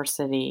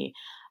diversity,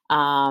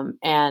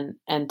 and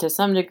to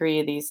some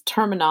degree these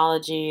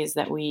terminologies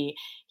that we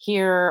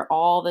hear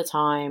all the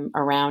time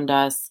around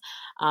us.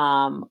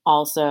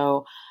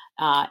 Also,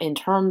 in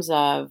terms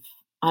of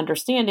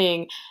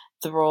understanding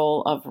the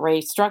role of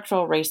race,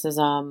 structural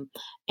racism,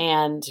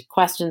 and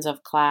questions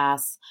of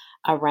class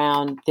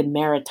around the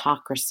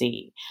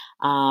meritocracy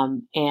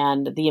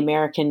and the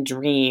American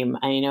dream.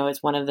 I know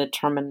it's one of the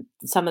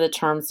some of the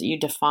terms that you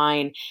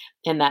define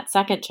in that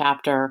second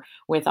chapter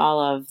with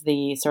all of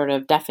the sort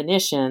of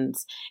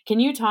definitions. Can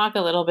you talk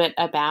a little bit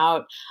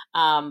about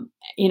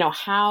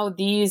how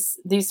these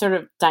sort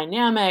of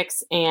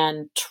dynamics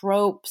and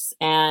tropes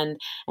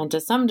and to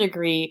some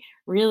degree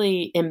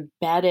really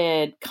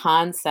embedded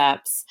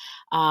concepts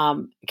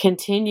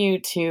continue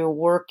to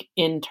work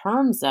in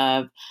terms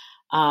of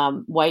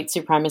white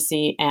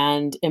supremacy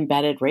and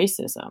embedded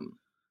racism?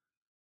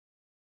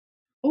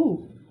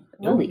 Oh,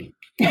 really?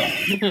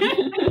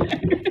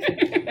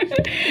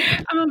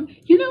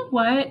 You know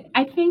what?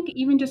 I think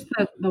even just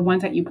the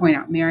ones that you point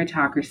out,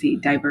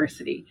 meritocracy,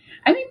 diversity,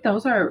 I think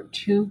those are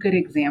two good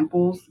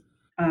examples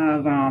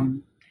of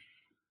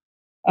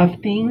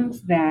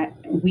things that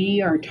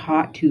we are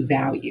taught to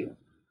value,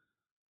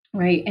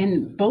 right?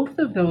 And both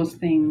of those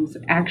things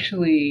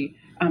actually,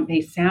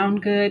 they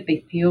sound good,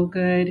 they feel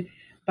good,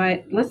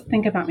 but let's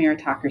think about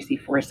meritocracy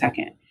for a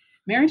second.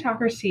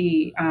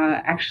 Meritocracy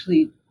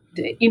actually,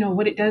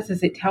 what it does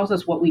is it tells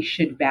us what we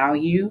should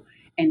value,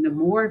 and the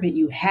more of it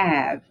you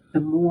have,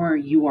 the more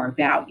you are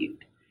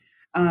valued.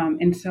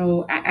 And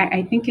so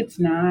I think it's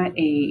not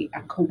a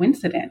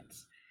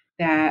coincidence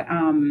that,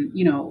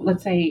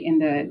 let's say in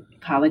the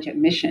college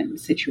admission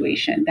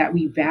situation, that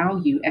we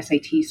value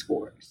SAT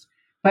scores.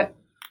 But,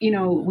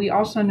 we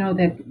also know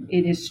that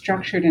it is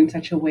structured in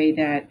such a way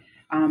that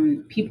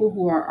people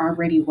who are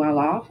already well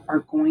off are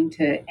going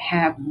to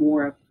have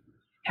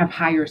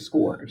higher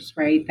scores,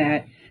 right?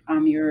 That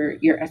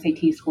your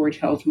SAT score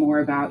tells more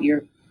about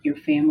your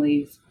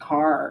family's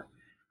car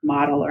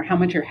model or how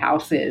much your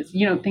house is,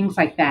 things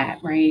like that,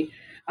 right?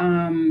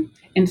 And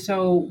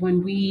so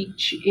when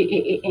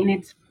and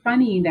it's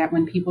funny that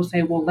when people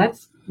say, well,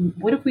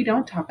 what if we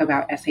don't talk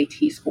about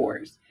SAT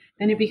scores?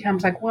 Then it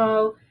becomes like,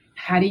 well,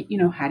 how do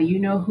you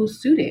know who's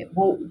suited?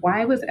 Well,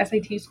 why was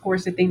SAT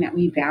scores the thing that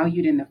we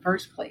valued in the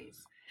first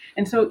place?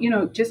 And so,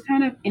 just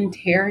kind of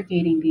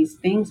interrogating these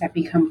things that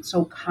become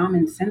so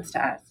common sense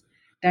to us.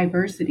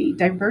 Diversity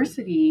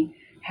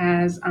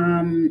has,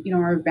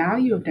 our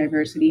value of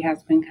diversity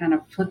has been kind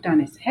of flipped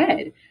on its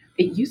head.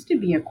 It used to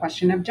be a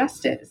question of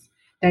justice.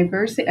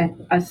 Diversity,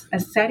 a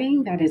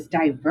setting that is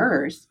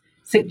diverse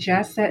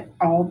suggests that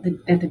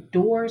that the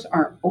doors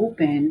are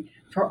open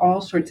for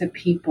all sorts of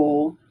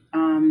people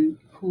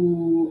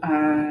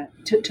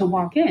to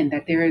walk in,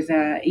 that there is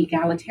a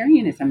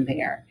egalitarianism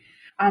there.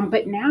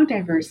 But now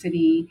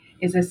diversity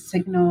is a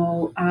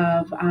signal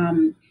of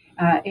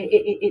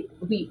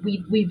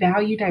we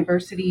value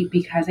diversity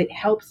because it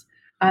helps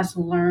us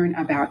learn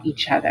about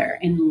each other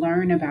and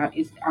learn about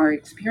our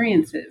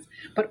experiences.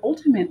 But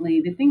ultimately,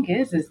 the thing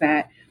is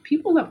that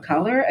people of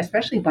color,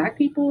 especially Black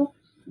people,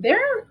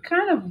 they're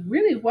kind of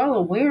really well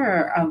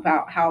aware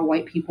about how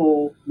white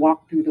people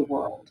walk through the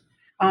world.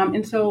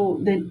 And so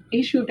the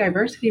issue of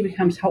diversity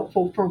becomes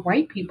helpful for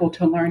white people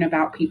to learn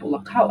about people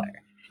of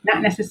color,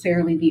 not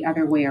necessarily the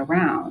other way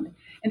around.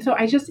 And so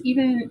I just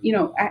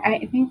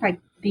I think like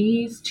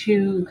these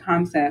two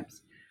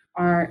concepts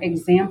are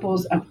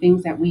examples of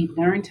things that we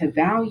learn to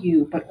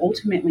value, but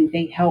ultimately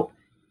they help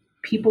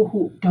people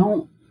who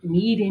don't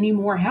need any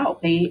more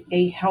help.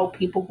 They help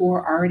people who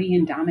are already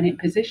in dominant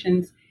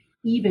positions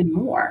even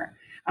more.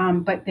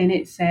 But then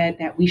it said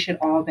that we should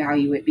all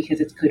value it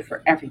because it's good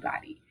for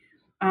everybody.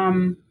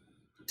 Um,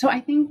 so I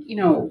think,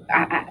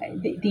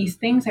 these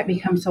things that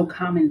become so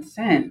common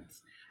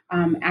sense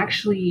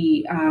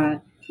actually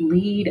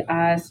lead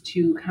us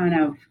to kind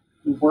of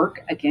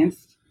work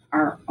against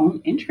our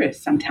own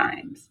interests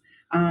sometimes.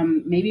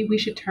 Maybe we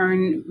should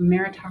turn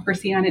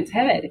meritocracy on its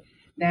head.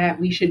 That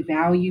we should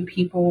value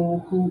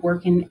people who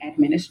work in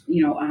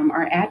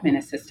our admin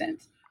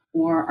assistants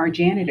or our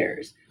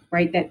janitors,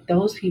 right? That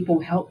those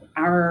people help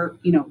our,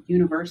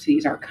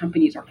 universities, our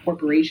companies, our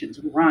corporations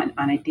run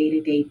on a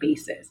day-to-day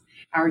basis.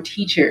 Our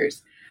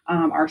teachers,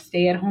 our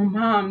stay-at-home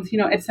moms,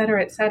 et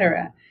cetera, et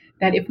cetera.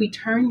 That if we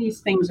turn these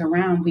things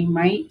around, we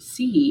might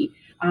see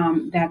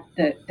that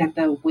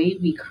the way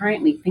we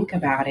currently think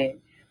about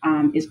it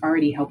is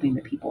already helping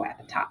the people at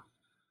the top.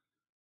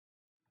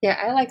 Yeah,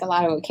 I like a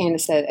lot of what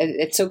Candace said.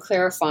 It's so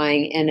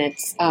clarifying, and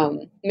it's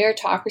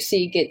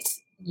meritocracy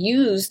gets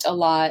used a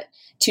lot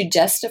to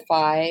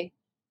justify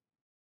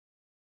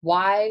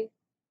why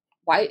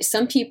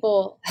some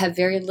people have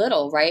very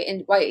little, right?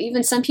 And why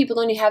even some people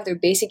only have their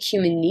basic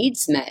human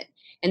needs met,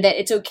 and that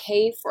it's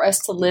okay for us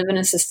to live in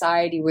a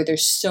society where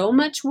there's so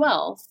much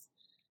wealth,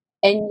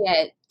 and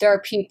yet there are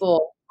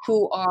people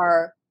who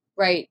are,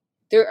 right,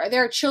 there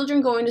are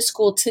children going to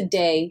school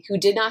today who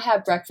did not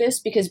have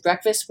breakfast because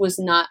breakfast was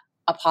not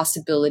a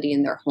possibility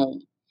in their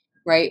home,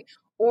 right?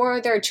 Or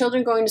there are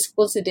children going to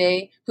school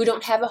today who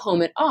don't have a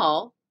home at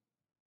all,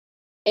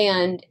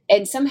 and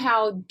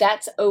somehow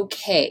that's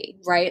okay,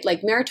 right?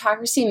 Like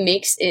meritocracy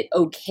makes it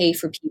okay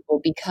for people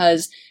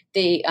because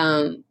they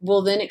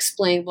will then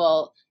explain,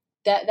 well,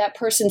 that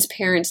person's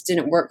parents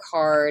didn't work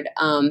hard,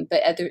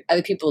 but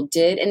other people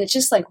did, and it's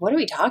just like, what are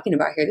we talking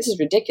about here? This is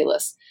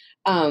ridiculous.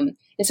 And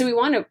so we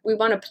want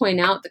to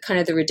point out the kind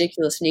of the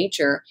ridiculous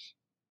nature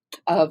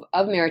of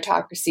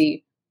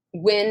meritocracy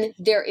when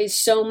there is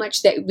so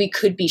much that we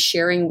could be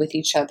sharing with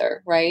each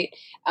other, right?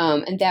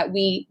 And that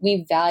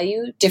we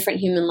value different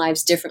human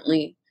lives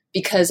differently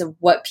because of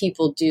what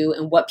people do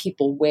and what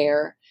people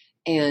wear,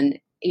 and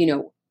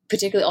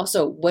particularly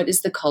also what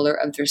is the color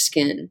of their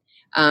skin.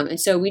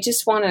 And so we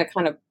just want to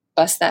kind of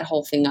bust that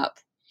whole thing up,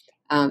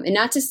 and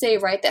not to say,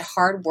 right, that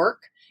hard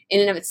work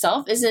in and of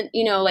itself isn't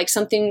like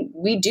something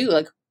we do.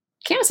 Like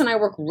Candace and I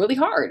work really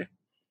hard.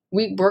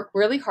 We work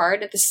really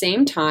hard. At the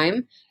same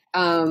time,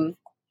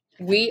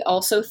 we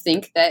also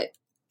think that,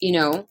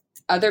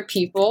 other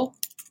people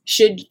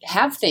should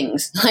have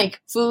things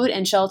like food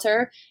and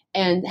shelter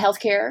and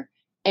healthcare.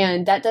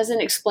 And that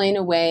doesn't explain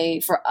away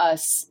for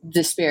us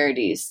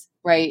disparities,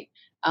 right?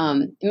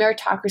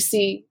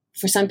 Meritocracy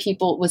for some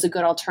people was a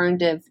good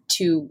alternative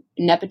to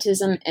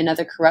nepotism and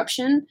other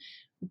corruption,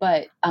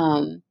 but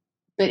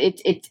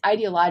it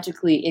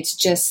ideologically, it's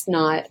just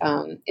not,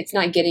 it's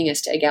not getting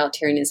us to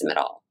egalitarianism at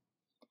all.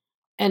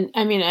 And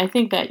I mean, I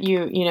think that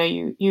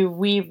you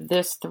weave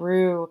this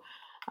through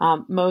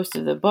most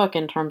of the book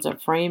in terms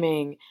of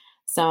framing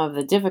some of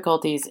the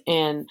difficulties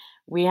in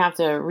we have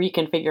to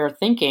reconfigure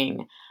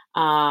thinking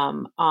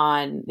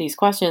on these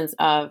questions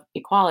of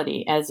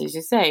equality. As you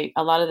say,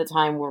 a lot of the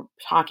time we're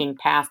talking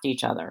past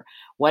each other.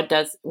 What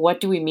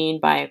do we mean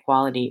by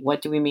equality?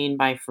 What do we mean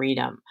by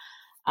freedom?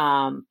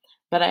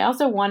 But I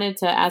also wanted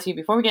to ask you,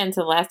 before we get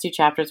into the last two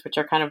chapters, which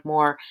are kind of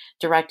more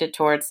directed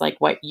towards like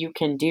what you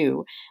can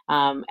do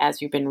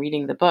as you've been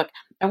reading the book,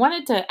 I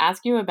wanted to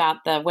ask you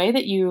about the way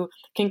that you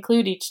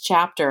conclude each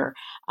chapter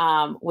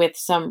with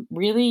some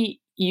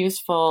really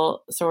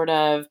useful sort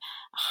of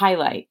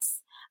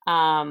highlights.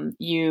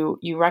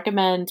 You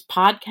recommend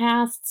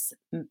podcasts,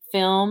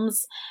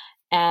 films,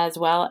 as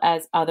well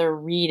as other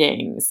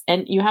readings.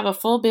 And you have a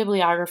full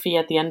bibliography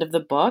at the end of the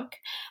book.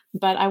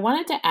 But I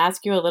wanted to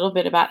ask you a little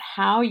bit about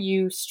how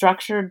you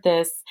structured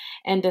this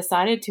and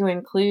decided to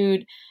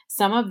include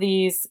some of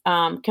these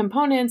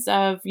components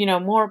of,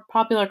 more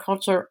popular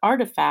culture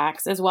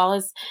artifacts, as well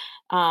as,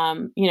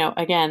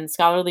 again,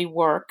 scholarly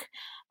work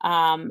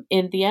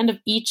in the end of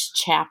each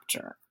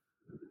chapter.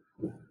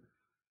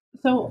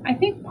 So I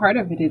think part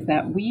of it is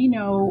that we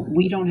know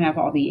we don't have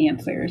all the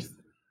answers.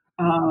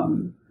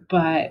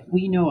 But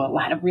we know a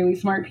lot of really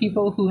smart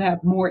people who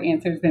have more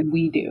answers than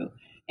we do.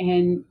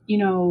 And,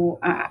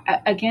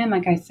 again,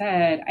 like I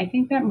said, I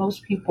think that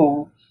most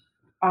people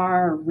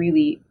are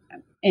really,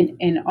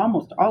 and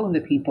almost all of the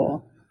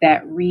people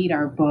that read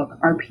our book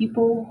are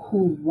people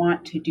who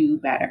want to do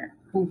better,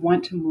 who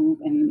want to move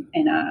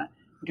in a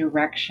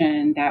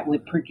direction that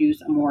would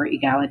produce a more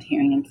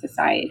egalitarian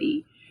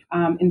society.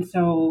 And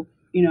so,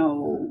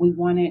 we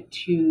wanted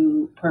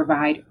to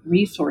provide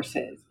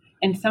resources.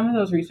 And some of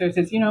those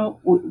resources, we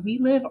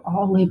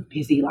all live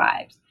busy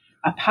lives.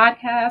 A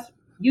podcast,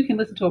 you can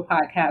listen to a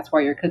podcast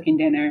while you're cooking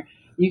dinner.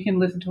 You can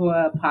listen to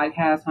a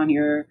podcast on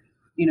your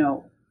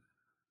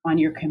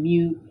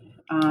commute.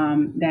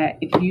 That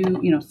if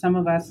you, some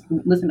of us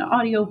listen to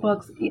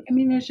audiobooks. I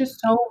mean, there's just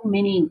so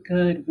many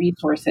good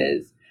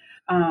resources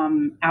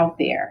out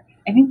there.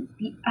 I think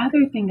the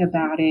other thing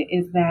about it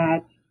is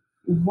that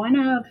one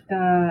of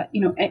the,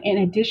 in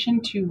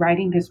addition to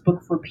writing this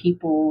book for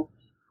people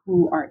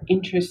who are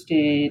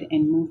interested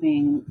in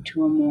moving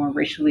to a more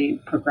racially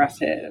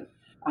progressive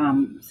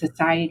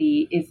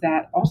society, is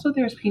that also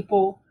there's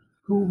people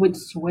who would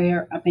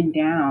swear up and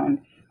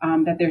down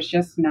that there's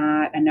just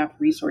not enough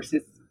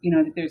resources,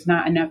 that there's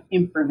not enough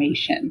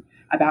information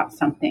about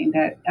something,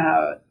 that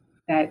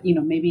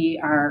maybe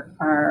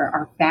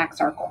our facts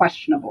are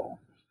questionable.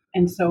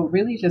 And so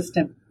really just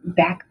to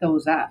back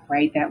those up,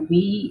 right, that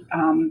we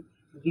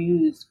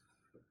use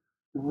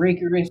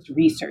rigorous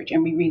research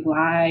and we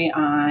rely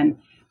on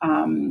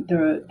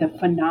the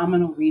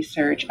phenomenal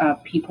research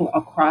of people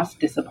across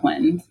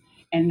disciplines,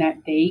 and that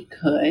they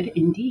could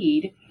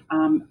indeed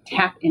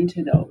tap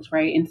into those,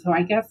 right? And so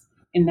I guess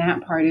in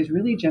that part is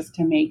really just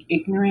to make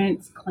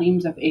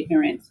claims of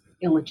ignorance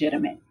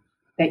illegitimate.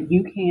 That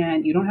you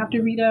don't have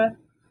to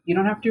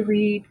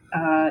read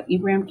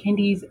Ibram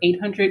Kendi's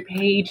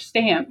 800-page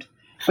stamped,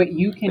 but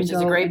you can Which go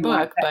is a great and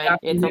book, but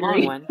it's a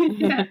long one.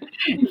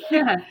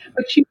 yeah,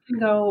 but you can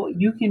go.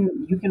 You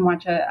can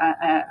watch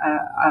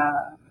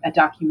a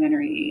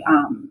documentary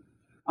on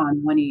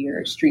one of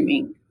your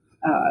streaming,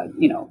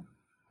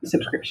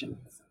 subscriptions.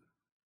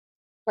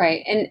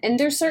 Right. And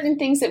there's certain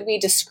things that we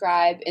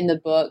describe in the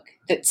book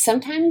that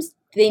sometimes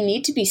they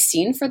need to be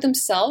seen for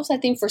themselves, I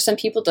think, for some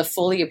people to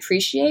fully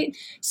appreciate.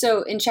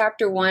 So in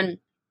chapter 1,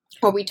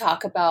 where we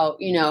talk about,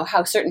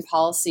 how certain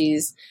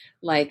policies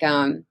like,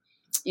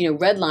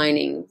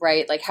 redlining,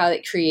 right, like how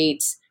it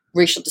creates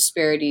racial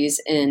disparities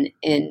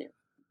in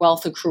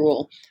wealth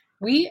accrual.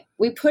 We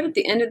put at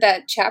the end of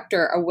that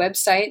chapter a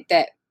website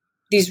that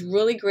these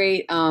really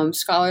great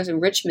scholars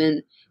in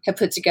Richmond have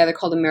put together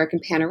called American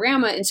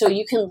Panorama. And so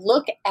you can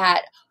look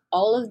at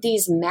all of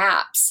these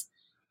maps,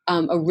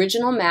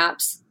 original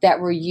maps that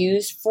were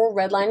used for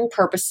redlining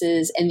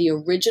purposes, and the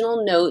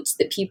original notes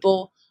that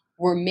people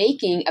were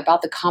making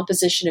about the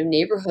composition of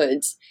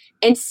neighborhoods,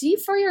 and see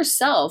for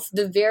yourself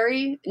the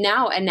very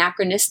now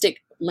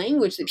anachronistic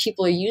language that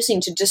people are using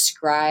to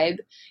describe,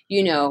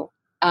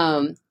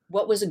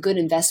 what was a good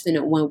investment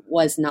and what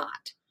was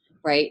not,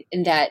 right?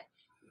 And that,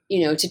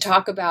 to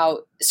talk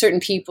about certain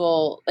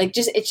people, like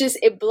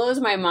it blows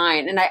my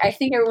mind. And I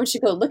think everyone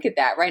should go look at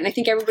that, right? And I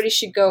think everybody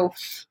should go,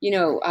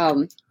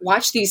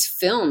 watch these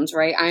films,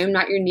 right? I Am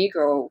Not Your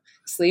Negro,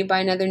 Slave by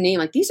Another Name.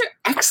 Like, these are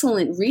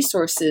excellent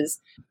resources.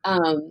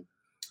 And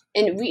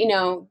we,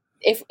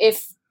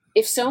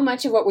 if so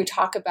much of what we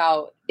talk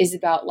about is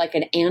about like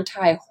an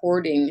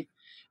anti-hoarding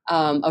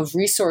of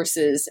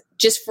resources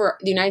just for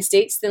the United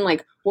States, then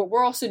like what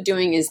we're also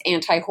doing is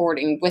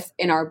anti-hoarding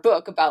in our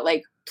book about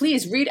like,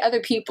 please read other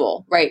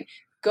people, right?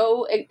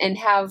 Go and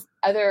have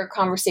other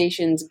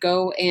conversations.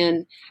 Go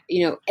and,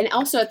 and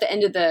also at the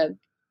end of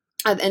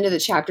the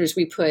chapters,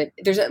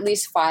 there's at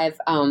least 5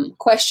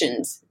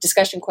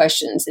 discussion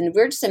questions. And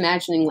we're just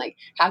imagining like,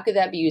 how could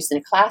that be used in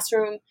a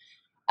classroom,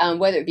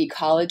 whether it be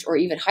college or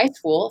even high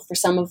school for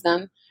some of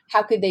them?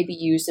 How could they be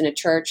used in a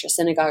church, a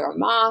synagogue, or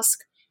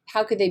mosque?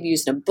 How could they be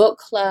used in a book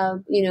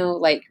club?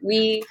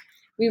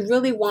 We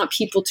really want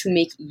people to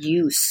make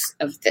use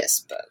of this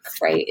book,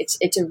 right?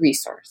 It's a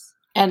resource.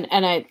 And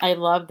I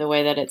love the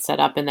way that it's set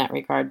up in that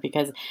regard,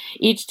 because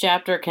each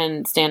chapter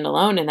can stand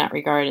alone in that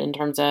regard in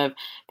terms of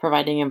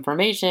providing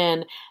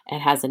information. It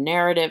has a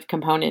narrative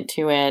component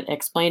to it,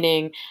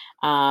 explaining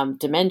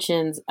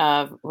dimensions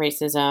of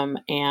racism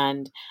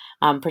and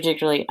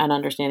particularly an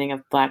understanding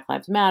of Black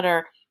Lives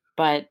Matter.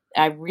 But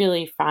I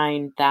really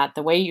find that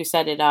the way you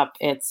set it up,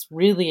 it's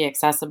really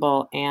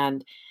accessible.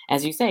 And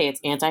as you say, it's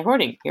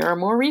anti-hoarding. Here are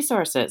more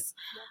resources.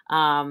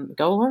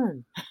 Go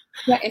learn.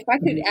 Yeah, if I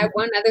could add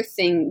one other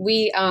thing,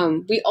 we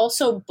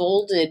also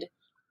bolded.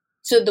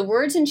 So the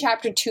words in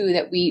chapter 2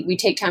 that we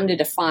take time to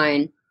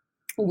define,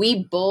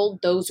 we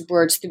bold those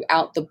words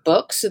throughout the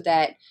book so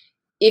that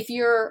if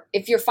you're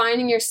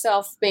finding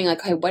yourself being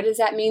like, okay, what does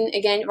that mean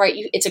again? Right.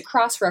 It's a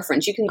cross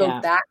reference. You can go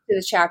back to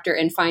the chapter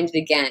and find it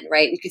again.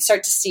 Right. You can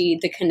start to see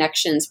the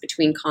connections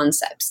between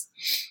concepts.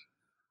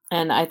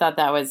 And I thought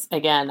that was,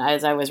 again,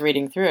 as I was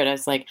reading through it, I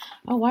was like,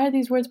 oh, why are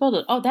these words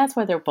bolded? Oh, that's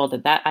why they're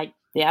bolded.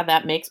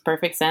 That makes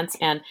perfect sense.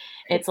 And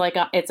it's like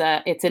it's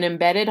an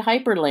embedded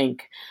hyperlink.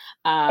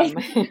 The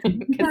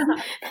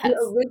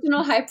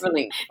original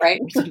hyperlink, right?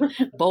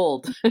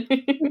 Bold.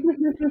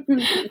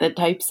 The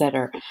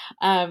typesetter.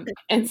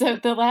 And so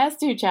the last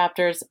 2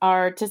 chapters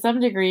are to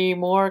some degree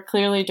more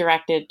clearly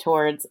directed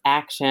towards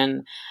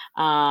action,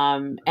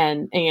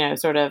 and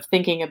sort of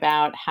thinking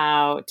about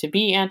how to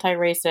be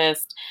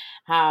anti-racist,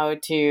 how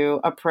to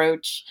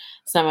approach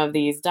some of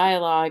these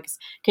dialogues.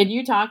 Could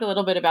you talk a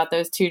little bit about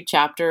those 2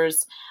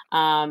 chapters,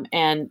 and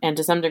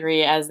to some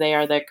degree as they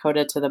are the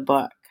coda to the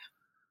book?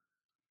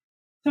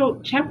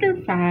 So chapter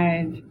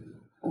 5,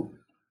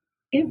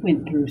 it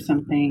went through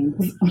some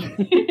things.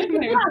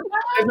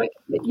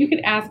 You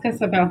could ask us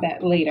about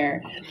that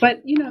later.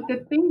 But,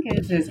 the thing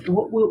is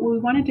what we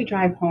wanted to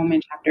drive home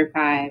in chapter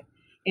 5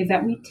 is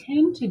that we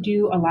tend to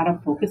do a lot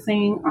of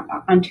focusing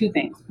on 2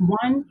 things.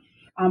 One,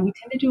 we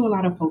tend to do a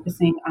lot of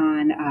focusing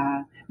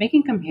on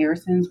making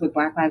comparisons with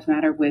Black Lives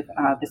Matter with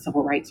the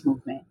civil rights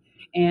movement.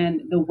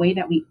 And the way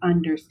that we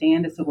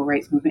understand the civil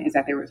rights movement is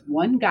that there was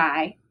one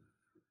guy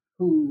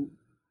who,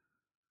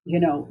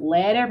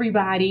 led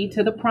everybody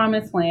to the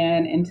promised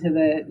land and to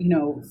the,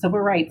 Civil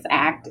Rights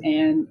Act,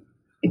 and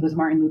it was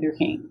Martin Luther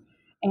King.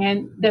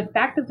 And the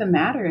fact of the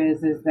matter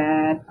is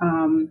that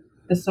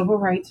the civil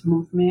rights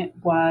movement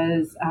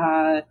was,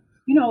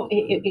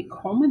 it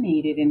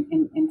culminated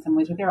in some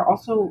ways, but there are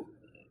also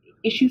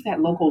issues at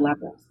local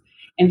levels.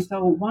 And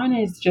so one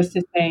is just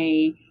to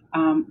say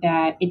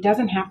that it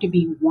doesn't have to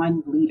be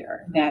one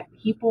leader, that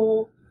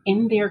people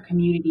in their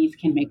communities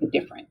can make a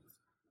difference.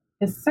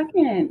 The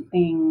second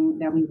thing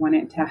that we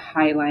wanted to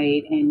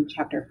highlight in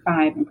chapter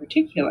 5 in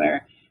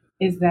particular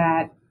is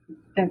that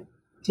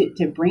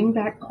to bring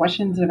back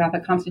questions about the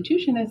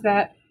Constitution is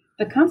that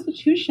the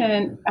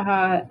Constitution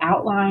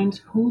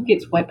outlines who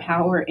gets what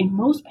power, and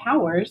most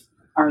powers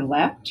are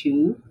left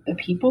to the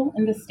people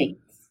and the states.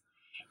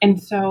 And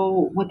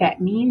so what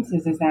that means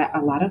is that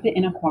a lot of the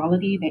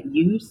inequality that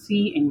you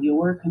see in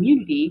your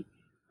community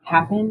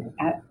happened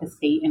at the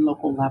state and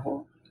local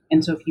level.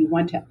 And so if you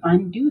want to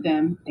undo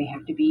them, they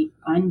have to be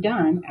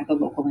undone at the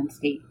local and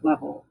state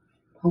level.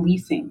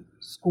 Policing,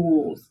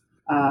 schools,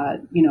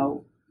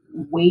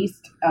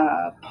 waste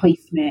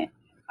placement,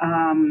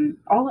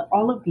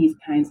 all of these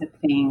kinds of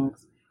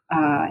things.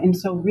 And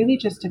so really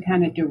just to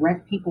kind of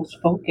direct people's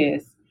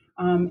focus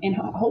and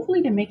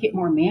hopefully to make it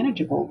more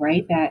manageable,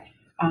 right? That,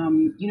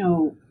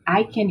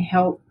 I can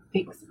help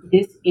fix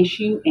this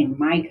issue in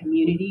my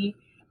community,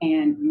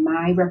 and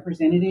my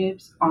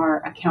representatives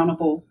are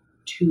accountable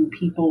to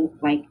people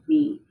like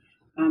me.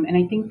 And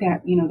I think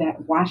that,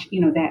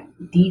 that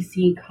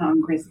DC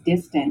Congress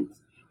distance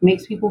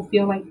makes people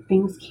feel like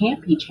things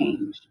can't be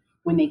changed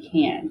when they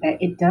can,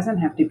 that it doesn't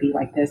have to be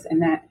like this,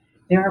 and that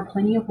there are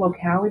plenty of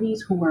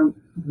localities who are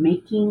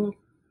making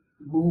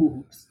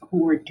moves,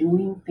 who are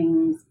doing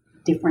things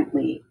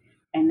differently,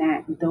 and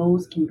that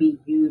those can be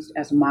used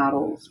as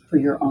models for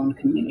your own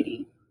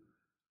community.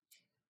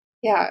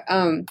 Yeah,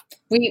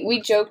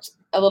 we joked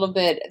a little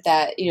bit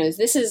that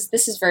this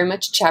is very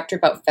much a chapter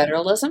about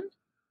federalism,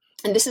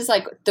 and this is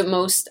like the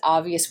most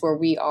obvious where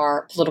we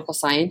are political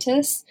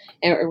scientists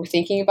and we're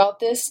thinking about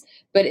this.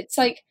 But it's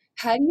like,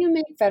 how do you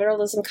make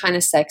federalism kind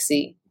of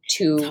sexy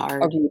to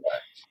a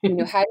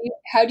reader?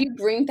 How do you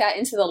bring that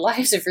into the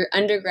lives of your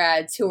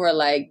undergrads who are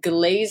like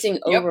glazing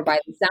over by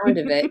the sound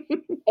of it?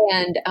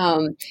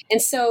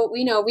 And so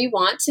we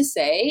want to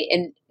say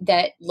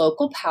that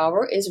local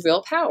power is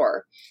real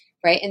power,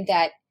 right? And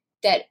that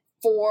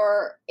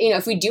for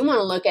if we do want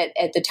to look at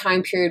the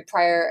time period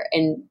prior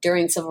and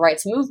during the civil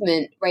rights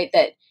movement, right,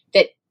 that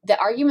the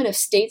argument of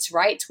states'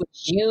 rights was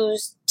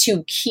used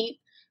to keep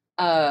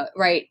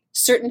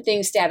certain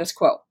things status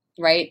quo,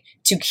 right,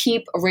 to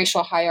keep a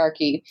racial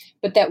hierarchy,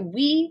 but that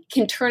we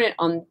can turn it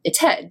on its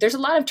head. There's a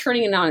lot of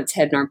turning it on its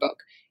head in our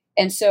book.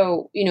 And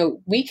so,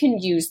 we can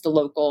use the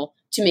local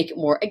to make it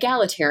more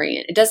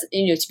egalitarian. It doesn't,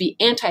 to be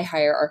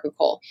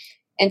anti-hierarchical.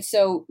 And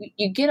so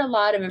you get a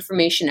lot of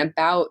information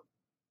about,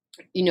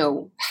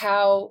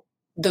 how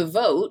the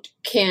vote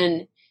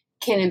can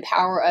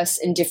empower us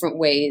in different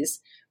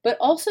ways, but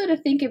also to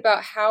think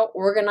about how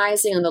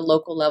organizing on the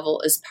local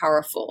level is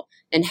powerful,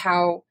 and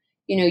how,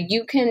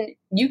 you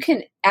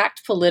can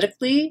act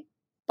politically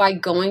by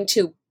going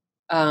to,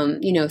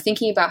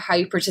 thinking about how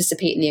you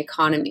participate in the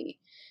economy.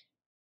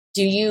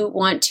 Do you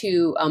want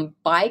to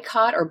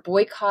boycott or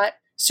boycott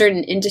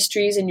certain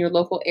industries in your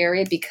local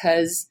area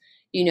because,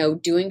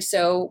 doing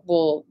so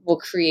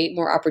will create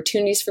more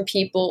opportunities for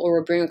people, or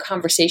will bring a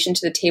conversation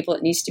to the table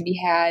that needs to be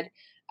had?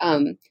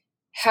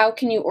 How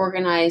can you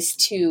organize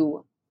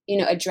to,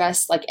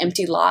 address like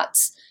empty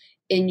lots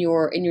in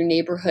your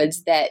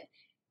neighborhoods that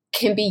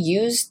can be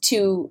used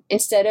to,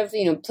 instead of,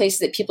 places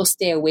that people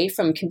stay away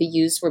from, can be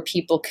used where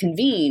people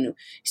convene,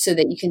 so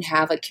that you can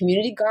have like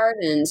community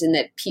gardens, and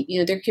that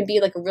there can be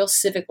like a real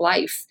civic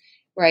life,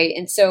 right?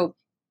 And so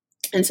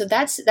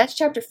that's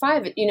chapter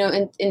 5,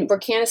 and where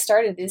Candace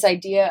started, this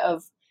idea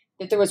of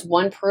that there was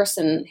one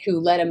person who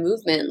led a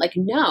movement. Like,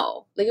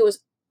 no, like it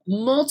was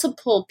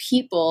multiple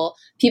people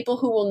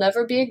who will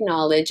never be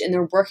acknowledged, and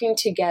they're working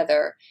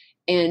together.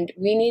 And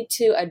we need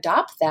to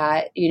adopt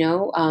that,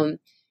 and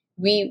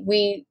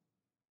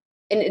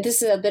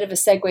this is a bit of a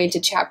segue into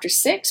chapter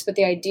 6, but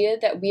the idea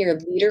that we are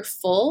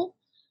leaderful,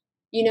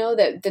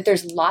 that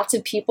there's lots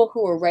of people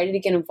who are ready to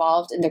get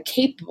involved and they're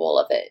capable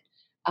of it.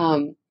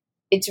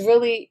 It's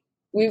really,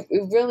 we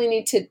really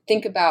need to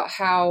think about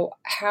how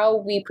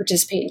we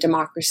participate in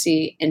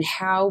democracy and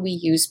how we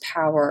use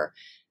power,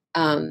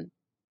 and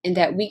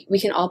that we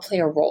can all play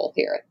a role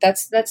here.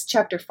 That's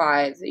chapter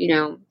 5,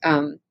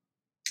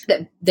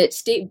 that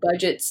state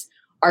budgets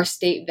are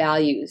state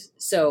values.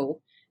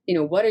 So,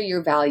 what are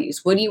your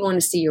values? What do you want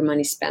to see your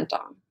money spent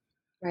on?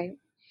 Right.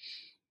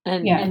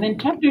 And then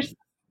chapters.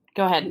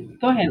 Go ahead.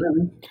 Go ahead,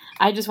 Lily.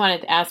 I just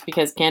wanted to ask,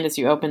 because Candace,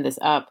 you opened this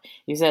up.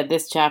 You said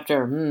this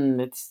chapter,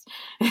 it's.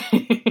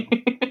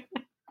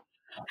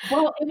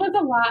 Well, it was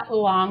a lot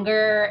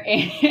longer.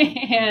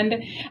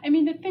 And I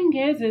mean, the thing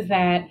is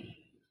that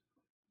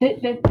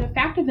the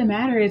fact of the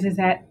matter is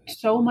that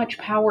so much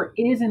power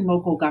is in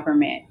local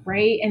government,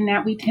 right? And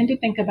that we tend to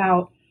think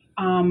about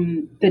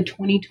the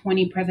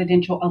 2020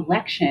 presidential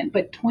election,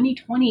 but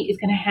 2020 is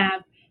going to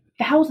have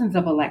thousands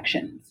of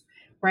elections,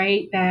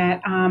 right?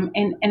 That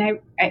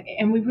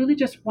and we really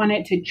just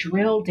wanted to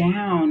drill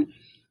down,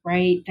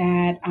 right?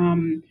 That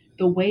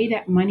the way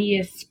that money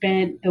is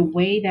spent, the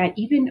way that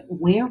even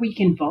where we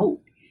can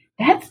vote,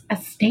 that's a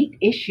state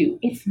issue.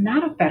 It's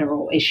not a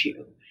federal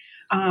issue.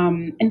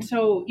 And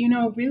so,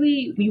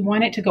 really, we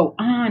wanted to go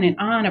on and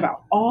on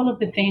about all of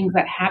the things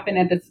that happen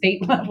at the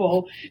state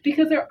level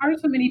because there are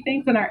so many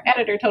things, and our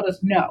editor told us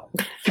no.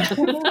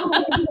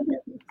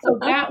 So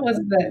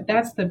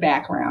that's the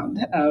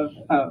background of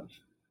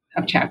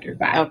chapter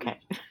 5. Okay.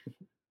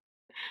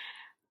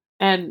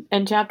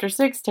 And chapter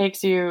 6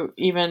 takes you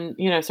even,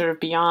 sort of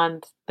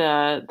beyond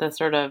the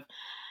sort of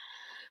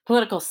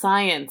political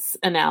science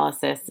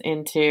analysis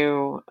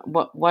into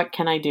what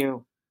can I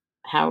do?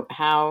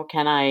 How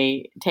can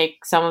I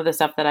take some of the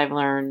stuff that I've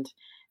learned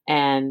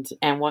and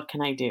what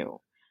can I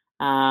do?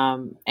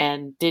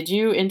 And did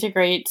you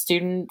integrate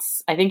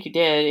students? I think you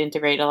did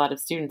integrate a lot of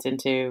students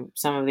into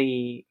some of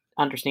the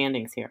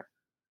understandings here.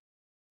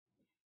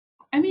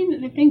 I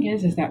mean, the thing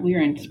is that we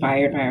are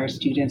inspired by our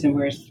students, and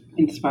we're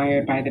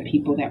inspired by the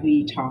people that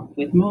we talk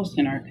with most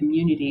in our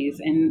communities.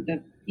 And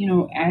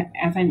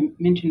as I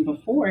mentioned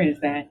before, is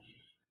that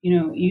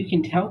you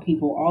can tell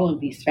people all of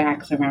these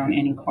facts around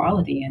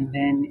inequality, and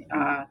then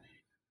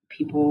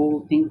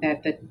people think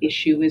that the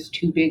issue is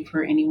too big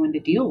for anyone to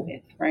deal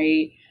with,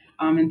 right?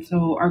 And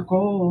so our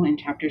goal in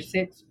chapter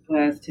 6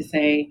 was to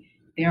say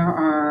there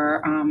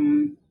are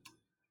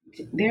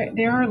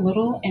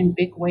little and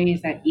big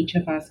ways that each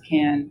of us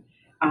can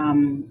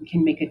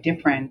make a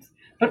difference.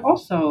 But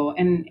also,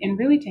 and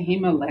really,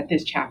 Tehama led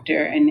this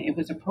chapter, and it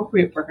was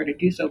appropriate for her to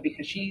do so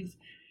because she's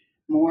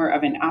more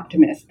of an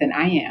optimist than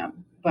I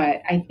am.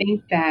 But I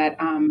think that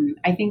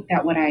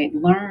what I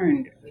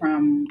learned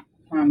from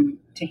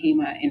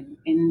Tehama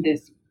in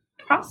this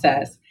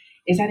process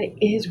is that it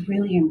is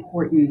really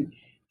important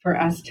for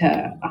us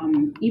to,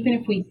 even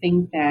if we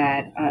think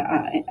that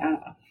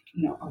a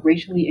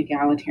racially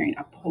egalitarian,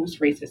 a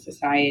post-racist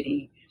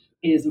society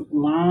is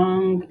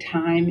long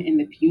time in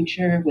the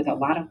future with a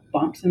lot of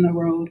bumps in the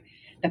road,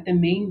 that the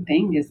main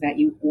thing is that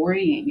you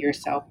orient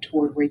yourself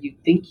toward where you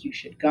think you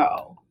should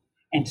go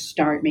and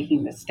start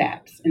making the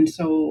steps. And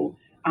so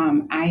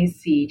I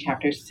see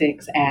chapter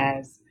 6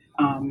 as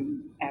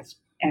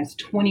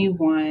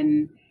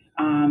 21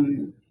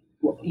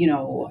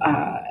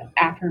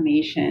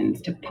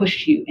 affirmations to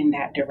push you in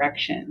that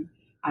direction.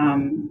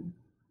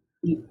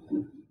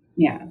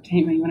 Yeah,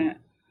 Tehama, you want to?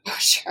 Oh,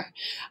 sure.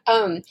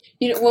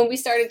 When we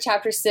started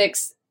chapter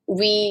 6,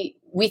 we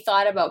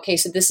thought about, okay,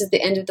 so this is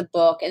the end of the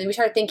book. And then we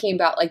started thinking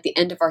about like the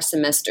end of our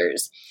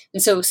semesters.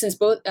 And so since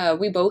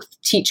we both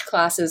teach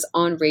classes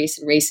on race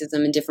and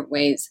racism in different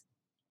ways.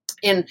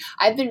 And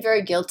I've been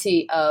very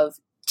guilty of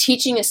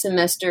teaching a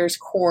semester's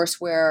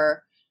course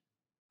where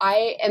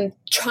I am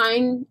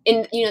trying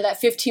in, that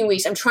 15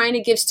 weeks, I'm trying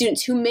to give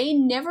students who may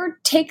never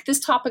take this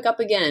topic up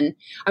again,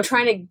 I'm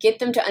trying to get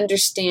them to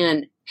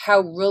understand how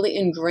really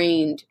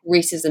ingrained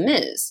racism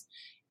is.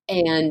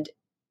 And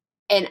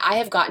I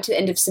have gotten to the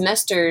end of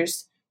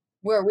semesters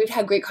where we've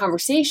had great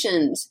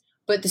conversations,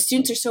 but the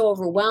students are so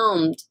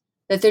overwhelmed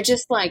that they're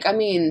just like,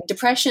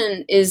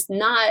 depression is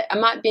not, I'm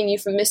not being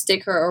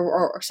euphemistic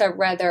or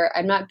rather,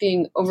 I'm not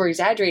being over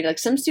exaggerated. Like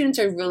some students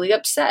are really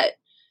upset,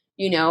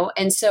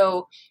 and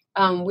so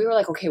we were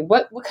like, okay,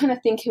 what kind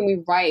of thing can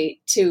we write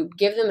to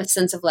give them a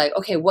sense of like,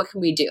 okay, what can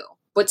we do?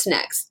 What's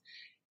next?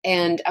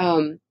 And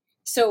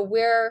so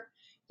we're,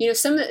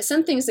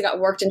 some things that got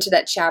worked into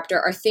that chapter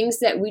are things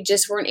that we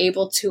just weren't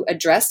able to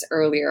address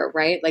earlier,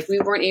 right? Like we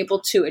weren't able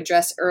to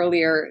address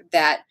earlier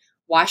that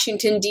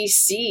Washington,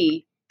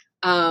 D.C.,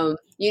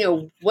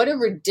 what a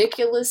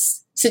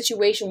ridiculous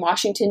situation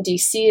Washington,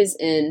 D.C. is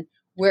in,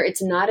 where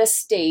it's not a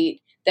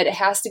state, that it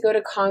has to go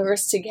to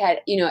Congress to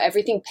get,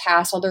 everything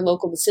passed, all their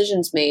local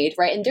decisions made,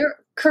 right? And they're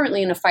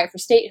currently in a fight for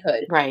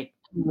statehood. Right.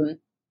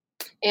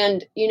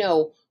 And,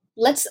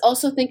 let's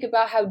also think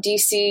about how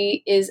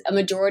DC is a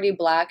majority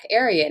Black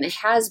area, and it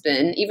has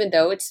been, even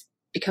though it's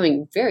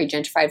becoming very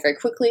gentrified very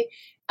quickly.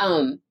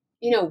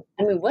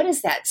 What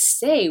does that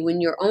say when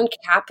your own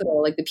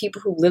capital, like the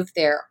people who live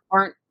there,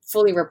 aren't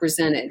fully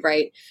represented,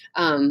 right?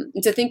 And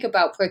to think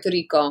about Puerto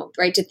Rico,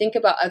 right? To think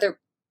about other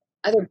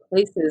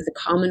places, the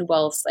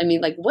Commonwealths.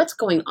 What's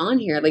going on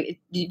here? Like,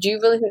 do you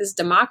really think this is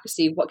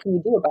democracy? What can we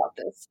do about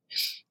this?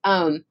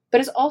 But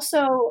it's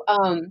also,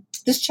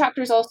 this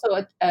chapter is also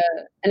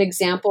an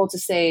example to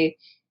say,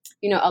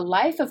 a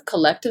life of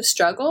collective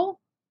struggle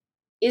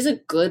is a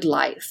good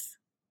life,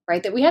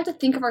 right? That we have to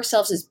think of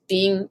ourselves as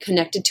being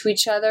connected to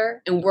each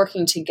other and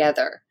working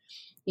together,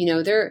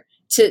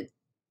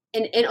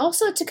 and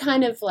also to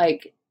kind of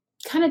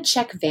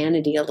check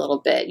vanity a little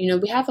bit.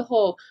 We have the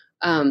whole,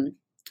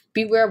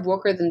 beware of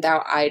woker than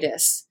thou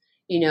idest,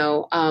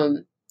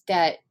 that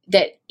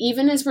that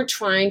even as we're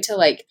trying to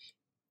like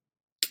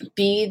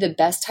be the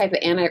best type of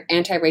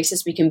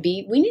anti-racist we can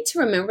be, we need to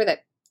remember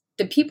that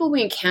the people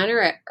we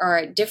encounter are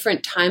at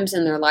different times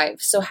in their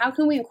life. So how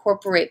can we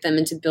incorporate them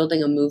into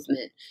building a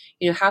movement?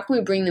 How can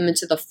we bring them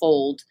into the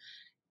fold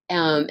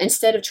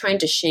instead of trying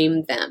to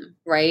shame them,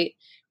 right?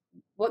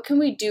 What can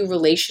we do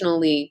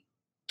relationally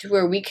to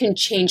where we can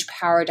change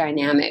power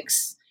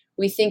dynamics?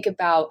 We think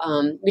about,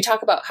 we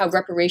talk about how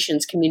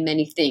reparations can mean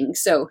many things.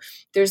 So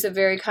there's a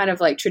very kind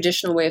of like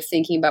traditional way of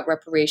thinking about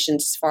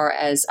reparations as far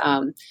as,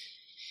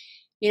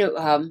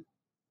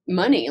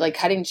 money, like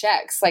cutting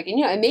checks, like,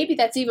 and maybe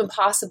that's even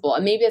possible.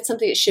 And maybe it's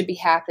something that should be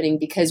happening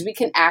because we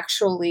can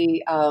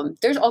actually,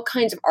 there's all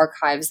kinds of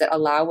archives that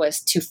allow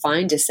us to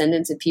find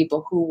descendants of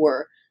people who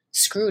were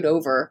screwed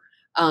over,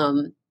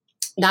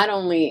 not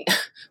only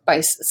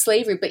by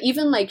slavery, but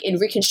even like in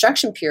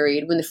Reconstruction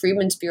period, when the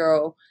Freedmen's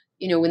Bureau,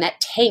 when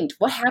that tanked,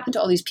 what happened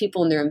to all these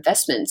people and their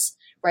investments,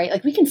 right?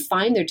 Like we can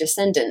find their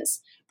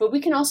descendants. But we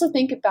can also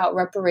think about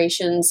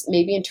reparations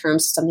maybe in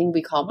terms of something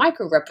we call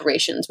micro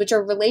reparations, which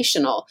are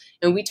relational.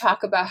 And we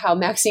talk about how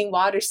Maxine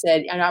Waters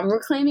said, and I'm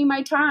reclaiming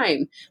my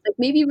time. Like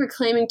maybe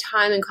reclaiming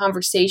time in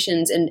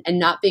conversations and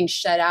not being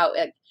shut out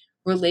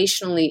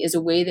relationally is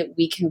a way that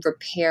we can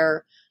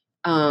repair,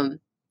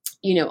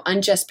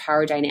 unjust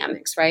power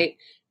dynamics, right?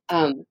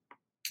 And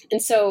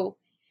so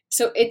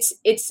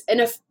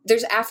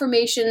there's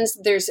affirmations,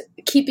 there's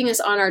keeping us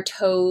on our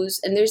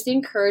toes, and there's the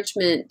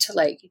encouragement to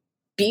like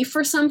be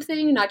for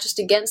something, not just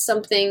against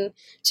something,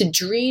 to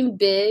dream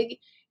big.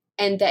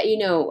 And that,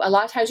 a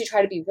lot of times we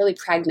try to be really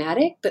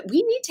pragmatic, but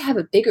we need to have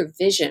a bigger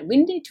vision. We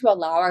need to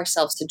allow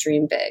ourselves to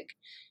dream big.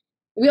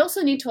 We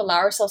also need to allow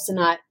ourselves to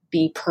not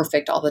be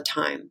perfect all the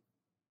time.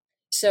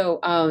 So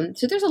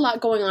there's a lot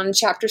going on in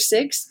chapter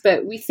 6,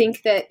 but we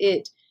think that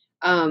it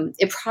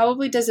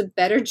probably does a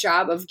better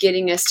job of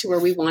getting us to where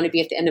we want to be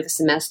at the end of a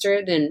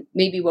semester than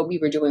maybe what we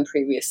were doing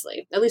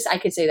previously. At least I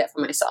could say that for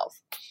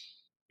myself.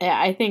 Yeah,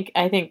 I think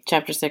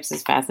chapter 6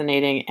 is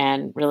fascinating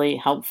and really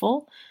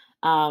helpful.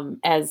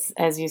 As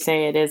you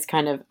say, it is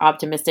kind of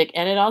optimistic,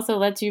 and it also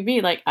lets you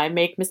be like, I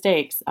make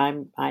mistakes.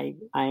 I'm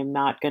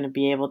not going to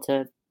be able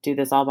to do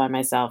this all by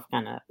myself.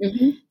 Kind of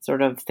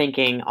sort of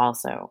thinking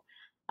also.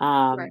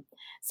 Right.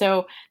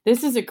 So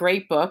this is a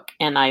great book,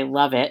 and I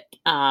love it.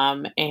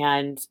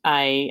 And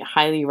I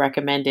highly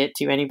recommend it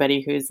to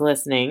anybody who's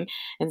listening.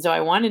 And so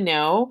I want to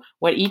know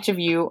what each of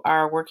you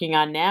are working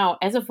on now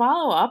as a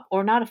follow-up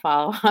or not a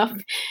follow-up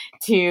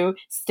to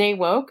Stay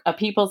Woke, A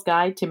People's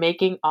Guide to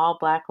Making All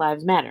Black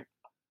Lives Matter.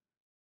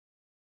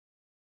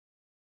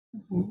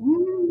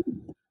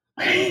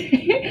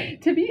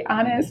 To be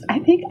honest, I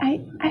think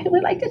I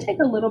would like to take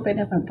a little bit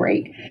of a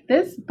break.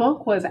 This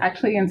book was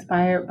actually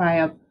inspired by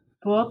a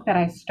book that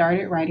I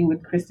started writing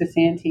with Krista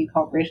Santee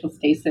called Racial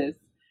Stasis.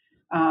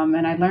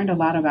 And I learned a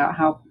lot about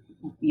how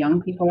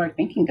young people are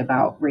thinking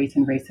about race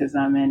and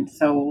racism. And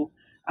so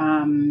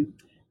I'm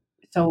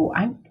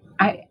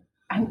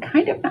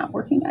kind of not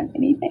working on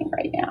anything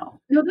right now.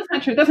 No, that's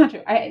not true. That's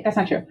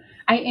not true.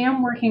 I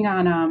am working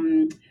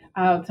on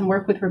some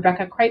work with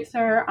Rebecca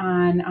Kreitzer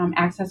on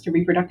access to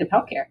reproductive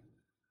health care.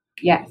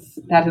 Yes,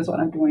 that is what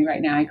I'm doing right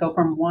now. I go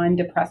from one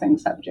depressing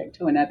subject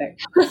to another.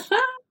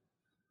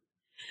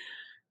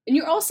 And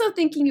you're also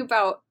thinking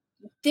about,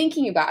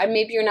 and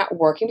maybe you're not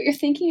working, but you're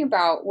thinking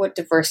about what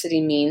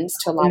diversity means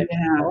to a lot of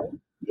people.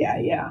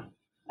 Yeah.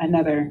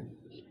 Another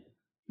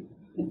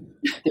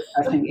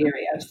depressing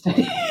area of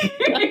study.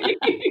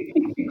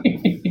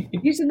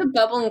 These are the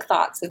bubbling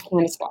thoughts of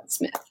Candace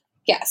Watt-Smith.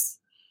 Yes.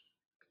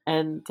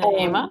 And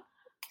Tahema?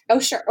 Oh,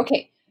 sure.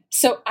 Okay.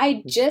 So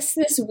I just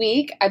this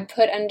week, I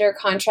put under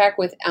contract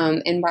with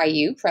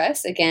NYU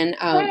Press again.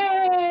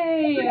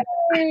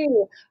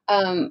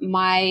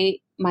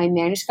 My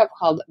manuscript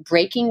called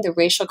Breaking the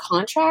Racial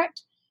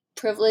Contract,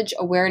 Privilege,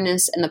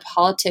 Awareness, and the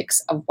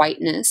Politics of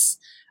Whiteness.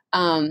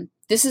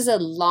 This is a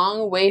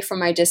long way from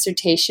my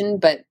dissertation,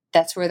 but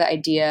that's where the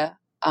idea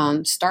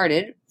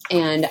started.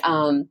 And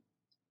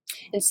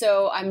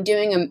so I'm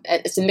doing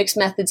it's a mixed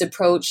methods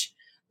approach.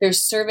 There's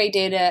survey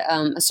data,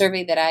 a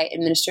survey that I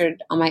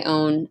administered on my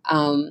own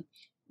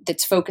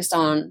that's focused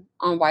on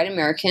white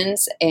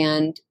Americans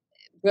and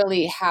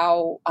really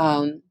how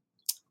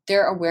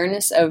their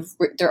awareness of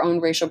their own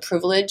racial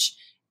privilege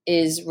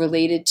is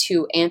related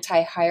to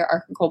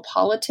anti-hierarchical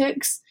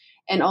politics,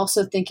 and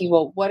also thinking,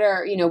 well, what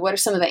are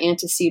some of the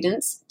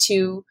antecedents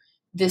to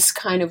this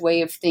kind of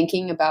way of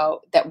thinking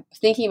about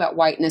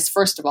whiteness,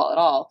 first of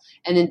all,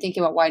 and then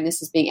thinking about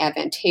whiteness as being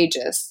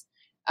advantageous.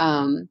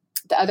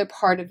 The other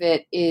part of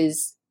it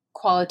is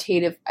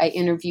qualitative. I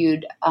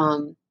interviewed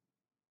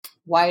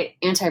white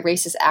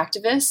anti-racist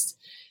activists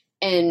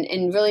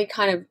and really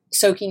kind of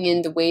soaking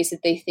in the ways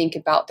that they think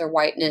about their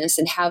whiteness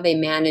and how they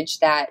manage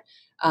that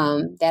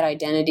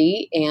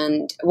identity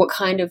and what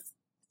kind of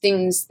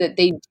things that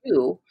they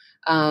do,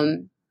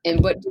 and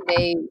what do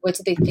they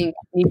think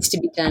needs to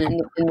be done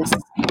in this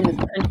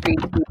country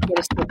to get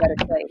us to a better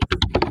place.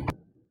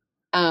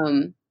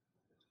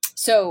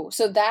 So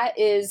that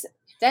is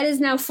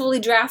now fully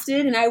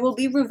drafted, and I will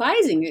be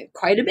revising it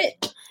quite a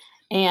bit.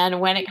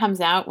 And when it comes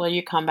out, will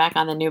you come back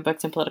on the New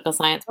Books in Political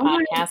Science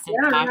podcast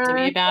and talk to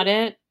me about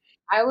it?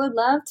 I would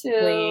love to.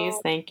 Please.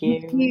 Thank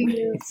you.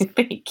 Thank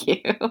Thank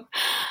you.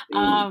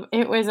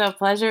 It was a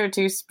pleasure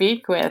to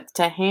speak with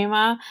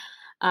Tehama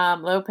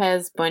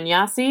Lopez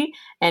Bunyasi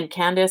and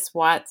Candace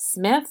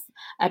Watts-Smith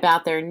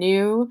about their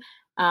new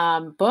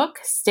book,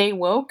 Stay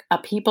Woke, A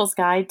People's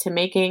Guide to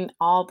Making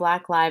All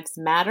Black Lives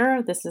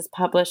Matter. This is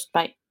published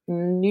by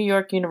New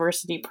York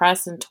University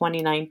Press in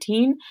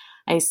 2019.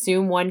 I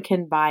assume one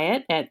can buy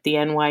it at the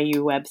NYU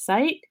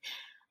website.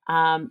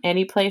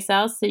 Any place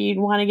else that you'd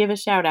want to give a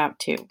shout out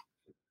to?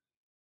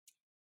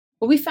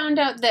 Well, we found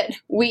out that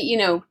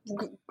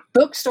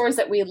bookstores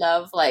that we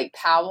love, like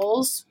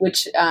Powell's,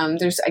 which I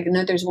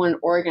know there's one in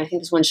Oregon, I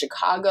think there's one in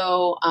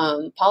Chicago.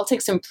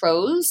 Politics and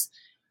Prose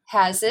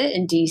has it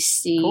in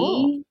DC,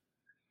 cool.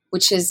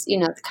 Which is,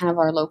 kind of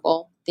our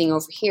local thing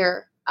over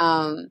here.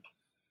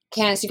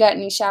 Candace, you got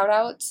any shout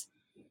outs?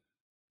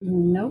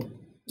 Nope.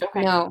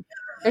 Okay. No.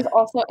 There's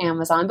also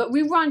Amazon, but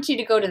we want you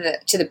to go to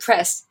the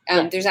press.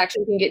 There's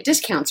actually, you can get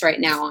discounts right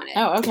now on it.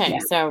 Oh, okay. Yeah.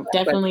 So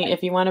definitely,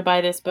 if you want to buy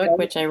this book,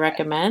 which I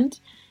recommend,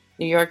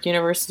 New York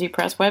University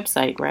Press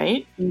website,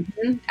 right?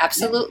 Mm-hmm.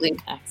 Absolutely.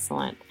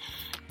 Excellent.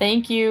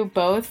 Thank you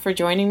both for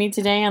joining me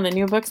today on the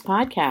New Books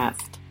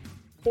podcast.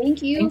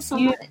 Thank you so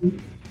much.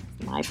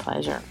 My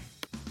pleasure.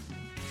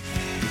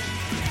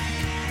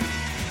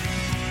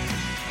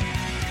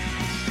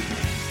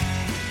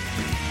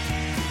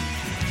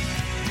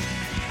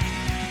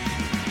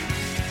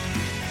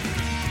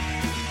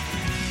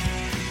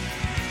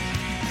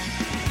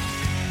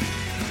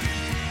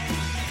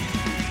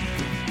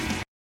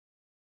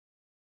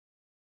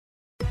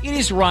 It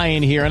is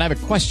Ryan here, and I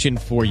have a question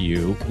for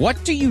you.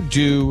 What do you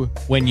do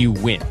when you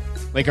win?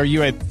 Like, are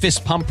you a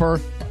fist pumper,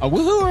 a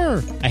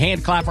woohooer, a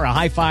hand clapper, a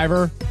high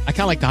fiver? I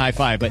kind of like the high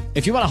five, but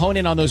if you want to hone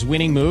in on those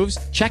winning moves,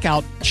 check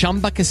out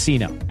Chumba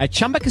Casino. At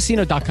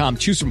ChumbaCasino.com,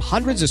 choose from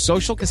hundreds of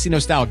social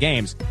casino-style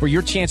games for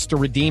your chance to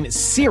redeem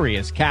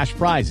serious cash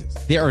prizes.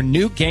 There are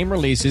new game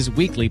releases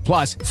weekly,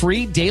 plus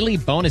free daily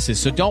bonuses,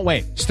 so don't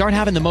wait. Start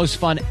having the most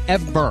fun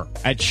ever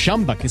at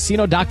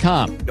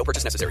ChumbaCasino.com. No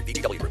purchase necessary.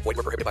 VGW Group. Void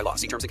where prohibited by law.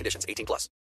 See terms and conditions. 18+.